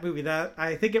see that movie. That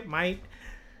I think it might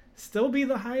still be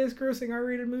the highest grossing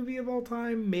R-rated movie of all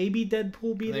time. Maybe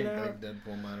Deadpool beat it out. I think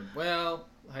Deadpool might have... Well,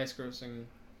 highest grossing...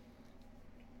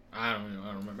 I don't know.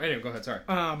 I don't remember. Anyway, go ahead. Sorry.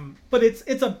 But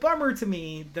it's a bummer to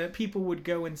me that people would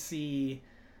go and see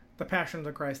The Passion of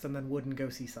the Christ and then wouldn't go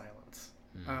see Silence.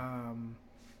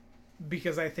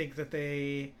 Because I think that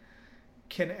they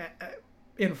can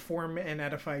inform and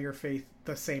edify your faith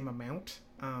the same amount.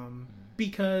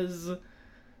 Because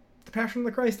The Passion of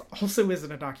the Christ also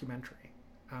isn't a documentary.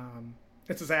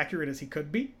 It's as accurate as he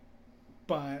could be,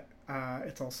 but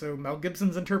it's also Mel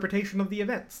Gibson's interpretation of the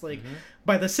events. Like,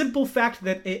 by the simple fact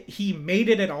that he made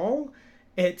it at all,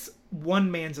 it's one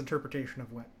man's interpretation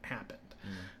of what happened.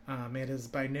 It is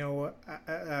by no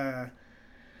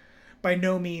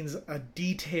means a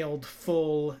detailed,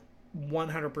 full,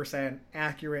 100%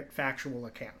 accurate, factual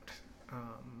account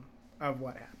of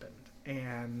what happened.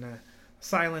 And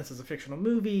Silence is a fictional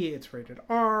movie. It's rated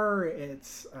R.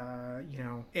 It's,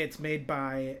 it's made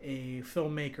by a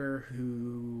filmmaker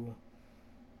who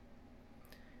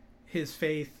his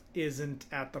faith isn't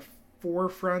at the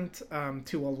forefront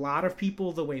to a lot of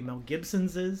people the way Mel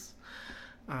Gibson's is.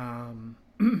 When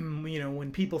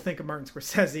people think of Martin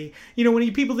Scorsese,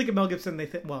 when people think of Mel Gibson, they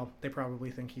probably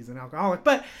think he's an alcoholic.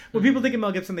 But when people think of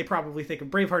Mel Gibson, they probably think of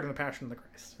Braveheart and The Passion of the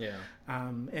Christ. Yeah.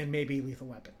 And maybe Lethal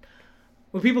Weapon.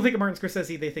 When people think of Martin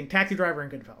Scorsese, they think Taxi Driver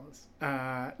and Goodfellas.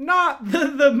 Not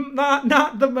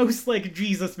the most like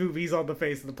Jesus movies on the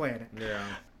face of the planet. Yeah.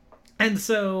 And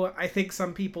so I think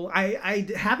some people, I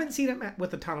haven't seen it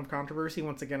with a ton of controversy.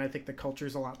 Once again, I think the culture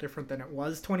is a lot different than it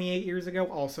was 28 years ago.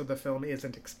 Also, the film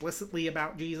isn't explicitly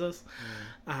about Jesus.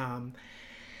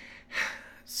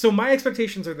 So my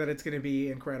expectations are that it's going to be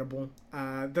incredible.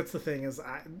 That's the thing is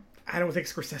I don't think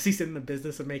Scorsese's in the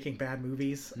business of making bad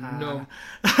movies. No.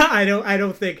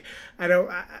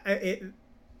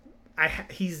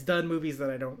 He's done movies that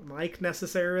I don't like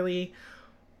necessarily,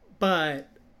 but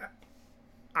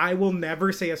I will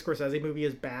never say a Scorsese movie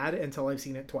is bad until I've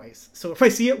seen it twice. So if I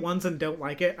see it once and don't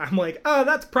like it, I'm like, oh,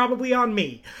 that's probably on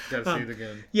me. Gotta see it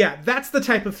again. Yeah, that's the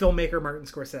type of filmmaker Martin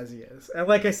Scorsese is. And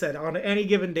like I said, on any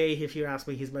given day, if you ask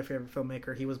me, he's my favorite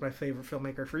filmmaker. He was my favorite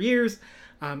filmmaker for years.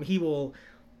 He will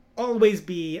always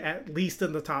be at least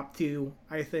in the top two,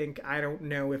 I think. I don't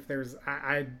know if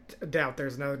I doubt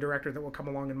there's another director that will come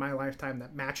along in my lifetime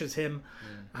that matches him.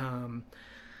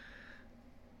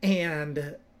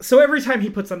 And so every time he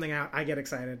puts something out, I get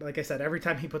excited. Like I said, every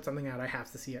time he puts something out, I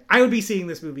have to see it. I would be seeing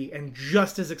this movie and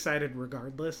just as excited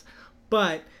regardless.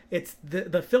 But it's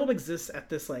the film exists at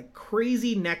this like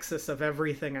crazy nexus of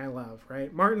everything I love,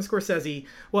 right? Martin Scorsese,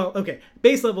 well, okay,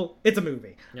 base level, it's a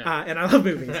movie. Yeah. And I love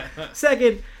movies.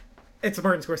 Second, it's a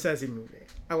Martin Scorsese movie.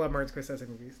 I love Martin Scorsese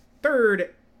movies.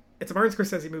 Third, it's a Martin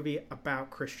Scorsese movie about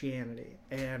Christianity.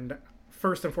 And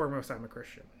first and foremost, I'm a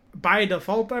Christian. By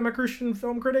default, I'm a Christian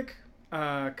film critic.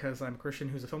 Because I'm a Christian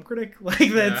who's a film critic.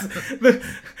 Like, that's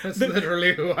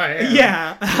literally who I am.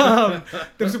 Yeah.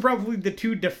 Those are probably the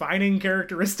two defining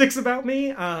characteristics about me.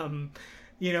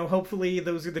 Hopefully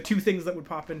those are the two things that would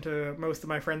pop into most of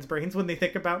my friends' brains when they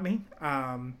think about me.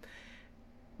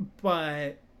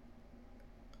 But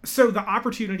so the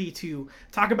opportunity to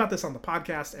talk about this on the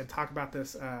podcast and talk about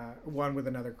this one with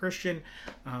another Christian,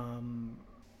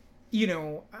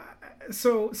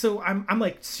 so I'm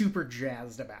like super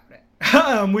jazzed about it,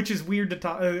 which is weird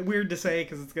to say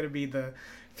because it's going to be the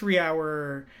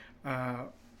 3-hour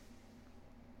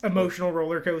emotional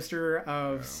roller coaster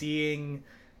of seeing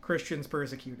Christians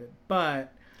persecuted.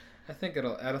 But I think it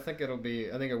will be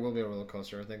a roller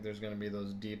coaster. I think there's going to be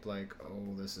those deep, like,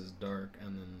 oh, this is dark,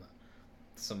 and then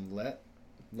some let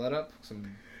up,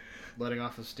 some letting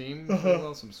off of steam,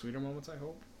 well, some sweeter moments, I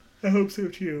hope. I hope so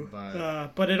too.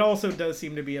 But it also does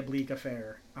seem to be a bleak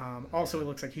affair. Also, it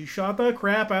looks like he shot the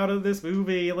crap out of this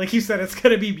movie. Like you said, it's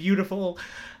going to be beautiful.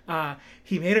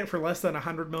 He made it for less than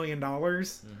 $100 million,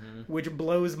 which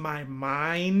blows my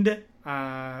mind.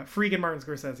 Freaking Martin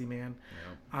Scorsese, man.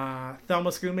 Yeah.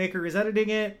 Thelma Schoonmaker is editing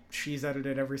it. She's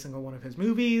edited every single one of his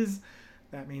movies.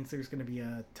 That means there's going to be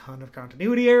a ton of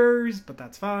continuity errors, but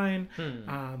that's fine.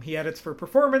 He edits for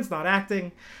performance, not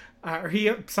acting. He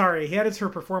edits for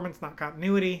performance, not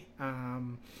continuity,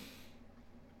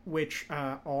 which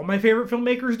all my favorite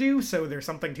filmmakers do, so there's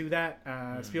something to that.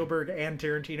 Spielberg and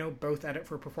Tarantino both edit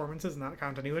for performances, not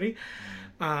continuity.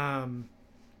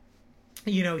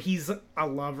 He's a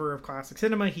lover of classic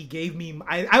cinema. He gave me,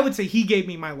 I would say he gave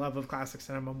me my love of classic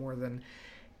cinema more than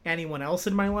anyone else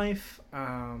in my life.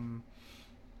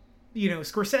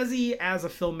 Scorsese as a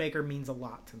filmmaker means a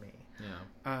lot to me.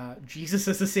 Yeah. Jesus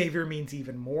as a savior means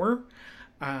even more.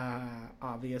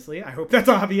 Obviously, I hope that's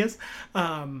obvious.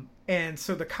 And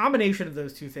so the combination of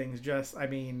those two things,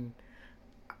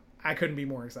 I couldn't be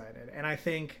more excited. And I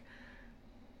think,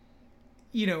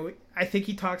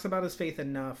 he talks about his faith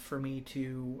enough for me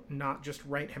to not just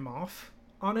write him off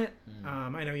on it.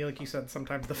 I know, like you said,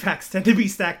 sometimes the facts tend to be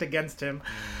stacked against him.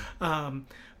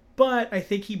 But I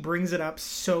think he brings it up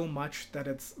so much that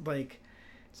it's like,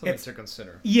 something to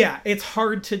consider. Yeah, it's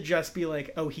hard to just be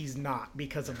like, oh, he's not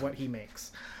because of what he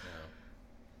makes. Yeah.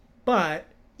 But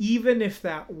even if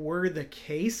that were the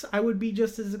case, I would be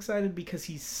just as excited because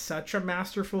he's such a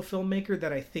masterful filmmaker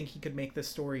that I think he could make this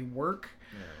story work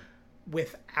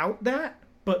without that.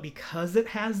 But because it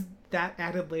has that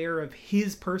added layer of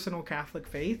his personal Catholic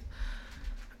faith,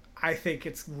 I think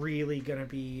it's really going to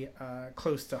be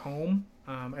close to home.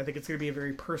 I think it's going to be a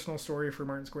very personal story for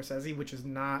Martin Scorsese, which is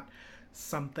not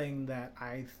something that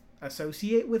I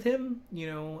associate with him.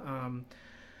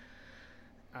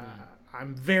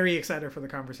 I'm very excited for the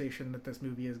conversation that this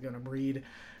movie is going to breed,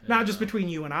 not just between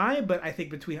you and I, but I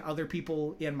think between other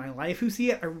people in my life who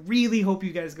see it. I really hope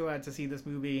you guys go out to see this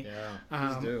movie. Yeah,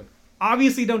 please do.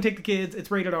 Obviously, don't take the kids.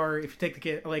 It's rated R. If you take the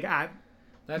kid, do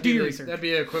your research. That'd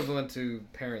be equivalent to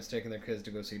parents taking their kids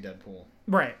to go see Deadpool,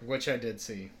 right? Which I did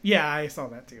see. Yeah, I saw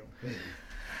that too.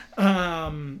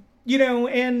 And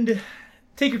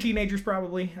take your teenagers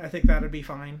probably. I think that'd be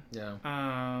fine. Yeah.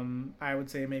 I would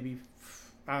say maybe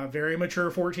a very mature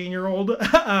 14-year-old,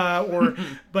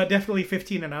 but definitely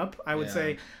 15 and up. I would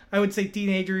say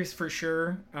teenagers for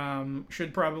sure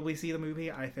should probably see the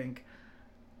movie. I think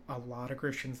a lot of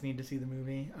Christians need to see the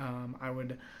movie.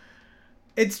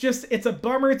 It's a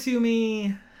bummer to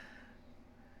me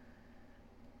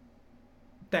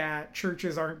that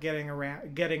churches aren't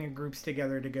getting groups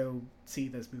together to go see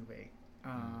this movie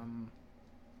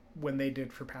when they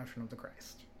did for Passion of the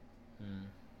Christ.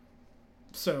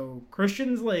 So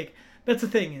Christians, that's the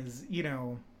thing is,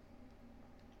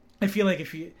 I feel like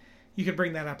if you could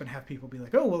bring that up and have people be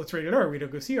like, oh, well, it's rated R, we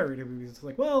don't go see R-rated movies. It's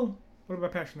like, well, what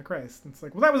about Passion of the Christ? And it's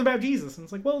like, well, that was about Jesus. And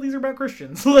it's like, well, these are about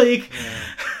Christians.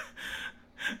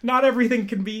 Not everything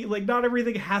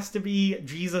has to be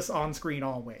Jesus on screen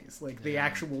always. The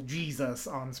actual Jesus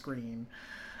on screen.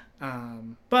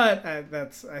 But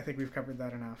I think we've covered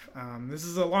that enough. This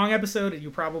is a long episode and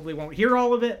you probably won't hear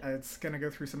all of it. It's going to go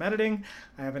through some editing.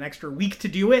 I have an extra week to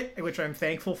do it, which I'm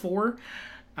thankful for.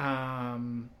 Do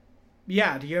you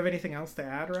have anything else to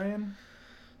add, Ryan?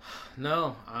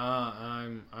 No,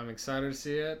 I'm excited to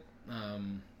see it.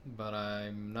 But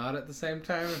I'm not at the same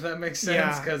time, if that makes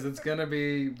sense, because it's gonna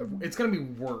be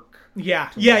work. Yeah.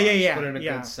 But in a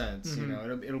good sense,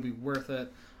 it'll be worth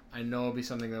it. I know it'll be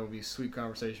something that will be a sweet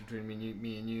conversation between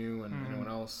me and you and anyone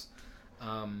else,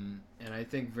 and I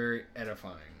think very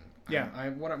edifying. Yeah.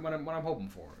 What I'm hoping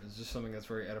for is just something that's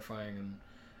very edifying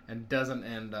and doesn't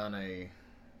end on a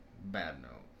bad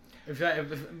note.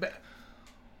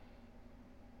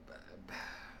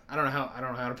 I don't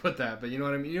know how to put that, but you know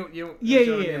what I mean. You know what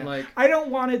I mean? I don't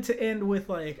want it to end with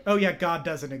oh yeah, God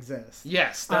doesn't exist.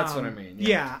 Yes, that's what I mean.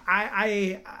 Yeah,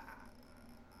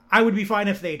 I would be fine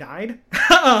if they died.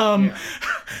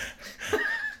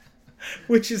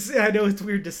 Which is, I know it's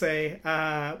weird to say,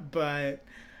 but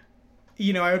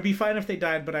I would be fine if they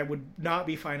died, but I would not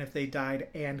be fine if they died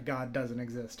and God doesn't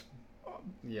exist.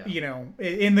 Yeah.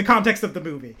 In the context of the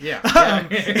movie. Yeah.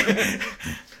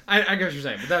 I get what you're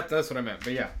saying, but that's what I meant.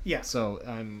 But yeah. So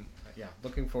I'm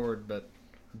looking forward, but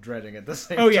dreading at the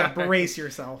same time. Oh yeah, brace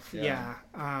yourself. Yeah.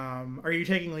 Are you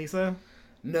taking Lisa?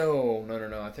 No.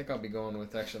 I think I'll be going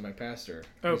with actually my pastor.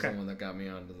 Okay. He's the one that got me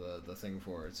onto the thing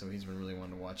for it. So he's been really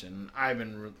wanting to watch it, and I've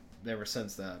been ever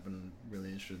since that. I've been really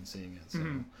interested in seeing it. So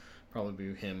probably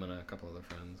be him and a couple other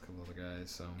friends, a couple other guys.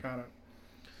 So got it.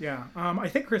 Yeah, I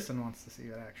think Kristen wants to see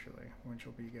it actually, which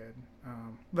will be good.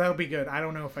 That'll be good. I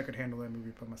don't know if I could handle that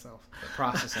movie by myself. The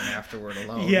processing afterward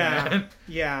alone. Yeah,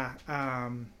 yeah.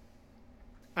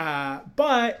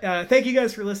 But thank you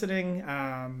guys for listening.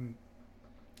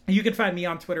 You can find me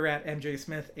on Twitter at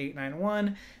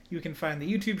mjsmith891. You can find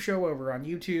the YouTube show over on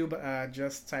YouTube.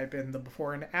 Just type in the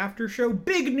before and after show.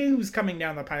 Big news coming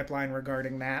down the pipeline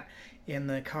regarding that in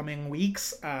the coming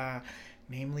weeks.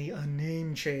 Namely a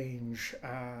name change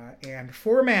and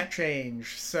format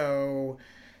change. So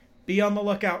be on the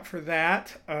lookout for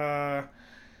that.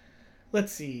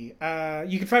 Let's see.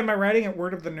 You can find my writing at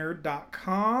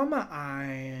wordofthenerd.com.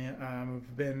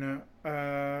 I've been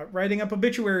writing up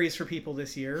obituaries for people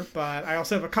this year, but I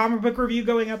also have a comic book review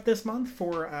going up this month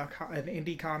for an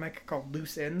indie comic called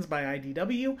Loose Ends by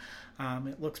IDW.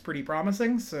 It looks pretty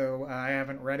promising, so I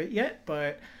haven't read it yet,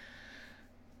 but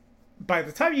by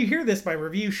the time you hear this, my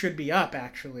review should be up,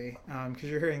 actually, because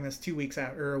you're hearing this 2 weeks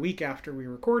out or a week after we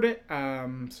record it.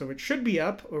 So it should be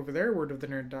up over there,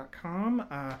 wordofthenerd.com.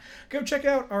 Go check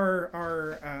out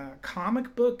our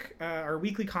comic book, our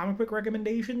weekly comic book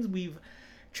recommendations. We've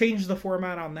changed the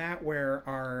format on that, where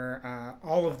our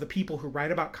all of the people who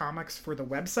write about comics for the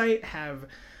website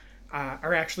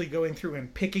are actually going through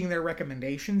and picking their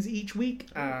recommendations each week.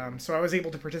 So I was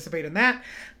able to participate in that.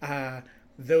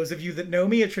 Those of you that know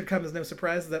me, it should come as no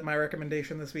surprise that my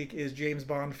recommendation this week is James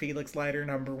Bond Felix Leiter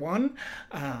 #1,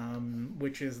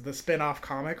 which is the spin-off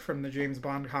comic from the James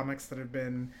Bond comics that have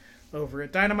been over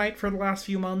at Dynamite for the last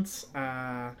few months.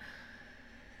 They're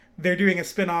doing a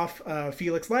spin-off of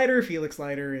Felix Leiter. Felix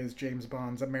Leiter is James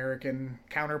Bond's American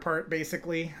counterpart,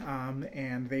 basically,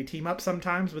 and they team up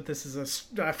sometimes, but this is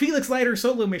a Felix Leiter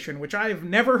solo mission, which I've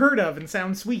never heard of and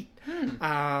sounds sweet.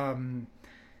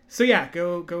 So yeah,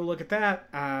 go look at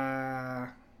that.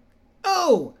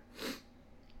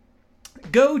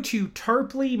 Go to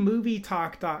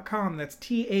tarpleymovietalk.com. That's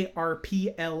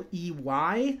TARPLEY.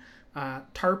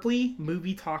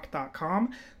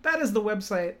 Tarpleymovietalk.com. That is the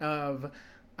website of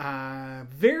a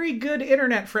very good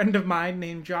internet friend of mine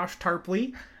named Josh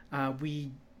Tarpley.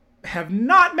 We have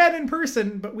not met in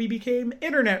person, but we became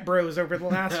internet bros over the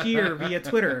last year via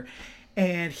Twitter.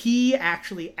 And he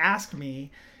actually asked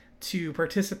me to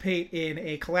participate in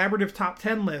a collaborative top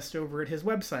 10 list over at his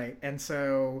website. And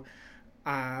so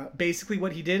basically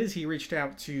what he did is he reached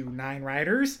out to 9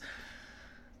 writers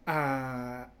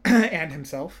and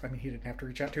himself. I mean, he didn't have to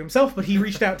reach out to himself, but he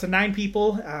reached out to 9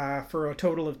 people for a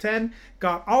total of 10,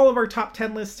 got all of our top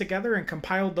 10 lists together and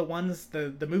compiled the ones,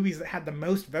 the movies that had the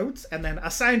most votes, and then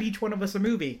assigned each one of us a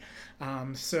movie.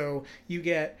 So you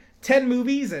get 10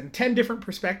 movies and 10 different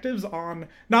perspectives on,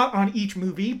 not on each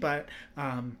movie, but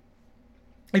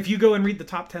if you go and read the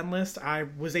top 10 list, I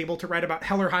was able to write about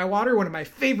Hell or High Water, one of my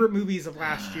favorite movies of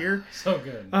last year. So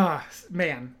good.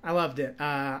 Man, I loved it.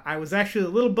 I was actually a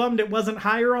little bummed it wasn't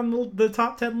higher on the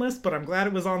top 10 list, but I'm glad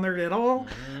it was on there at all.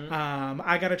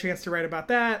 I got a chance to write about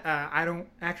that. I don't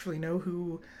actually know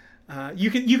who... You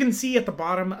can see at the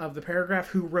bottom of the paragraph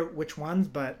who wrote which ones,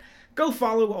 but go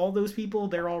follow all those people.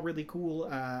 They're all really cool.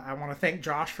 I want to thank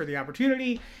Josh for the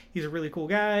opportunity. He's a really cool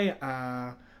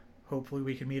guy. Hopefully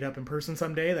we can meet up in person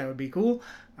someday. That would be cool.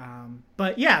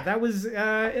 But yeah,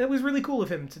 it was really cool of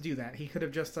him to do that. He could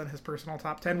have just done his personal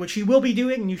top 10, which he will be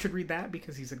doing, and you should read that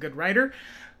because he's a good writer.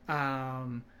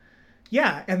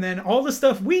 Yeah, and then all the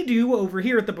stuff we do over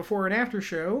here at the Before and After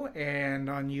Show and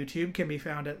on YouTube can be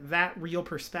found at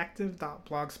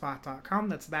thatreelperspective.blogspot.com.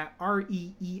 That's that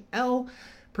REEL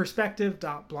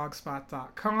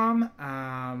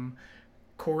perspective.blogspot.com.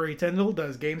 Corey Tyndall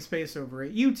does GameSpace over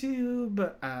at YouTube.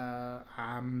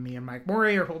 Me and Mike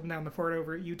Morey are holding down the fort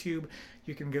over at YouTube.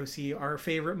 You can go see our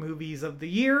favorite movies of the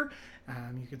year.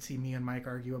 You can see me and Mike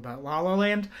argue about La La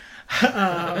Land.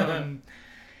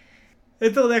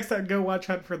 Until next time, go watch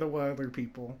Hunt for the Wilder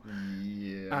People.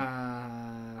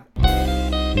 Yeah.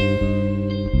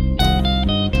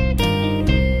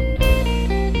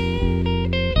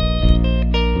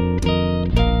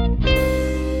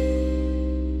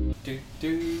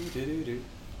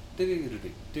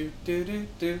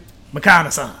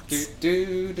 Reconnaissance.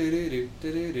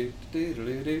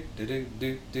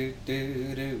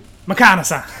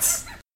 Reconnaissance.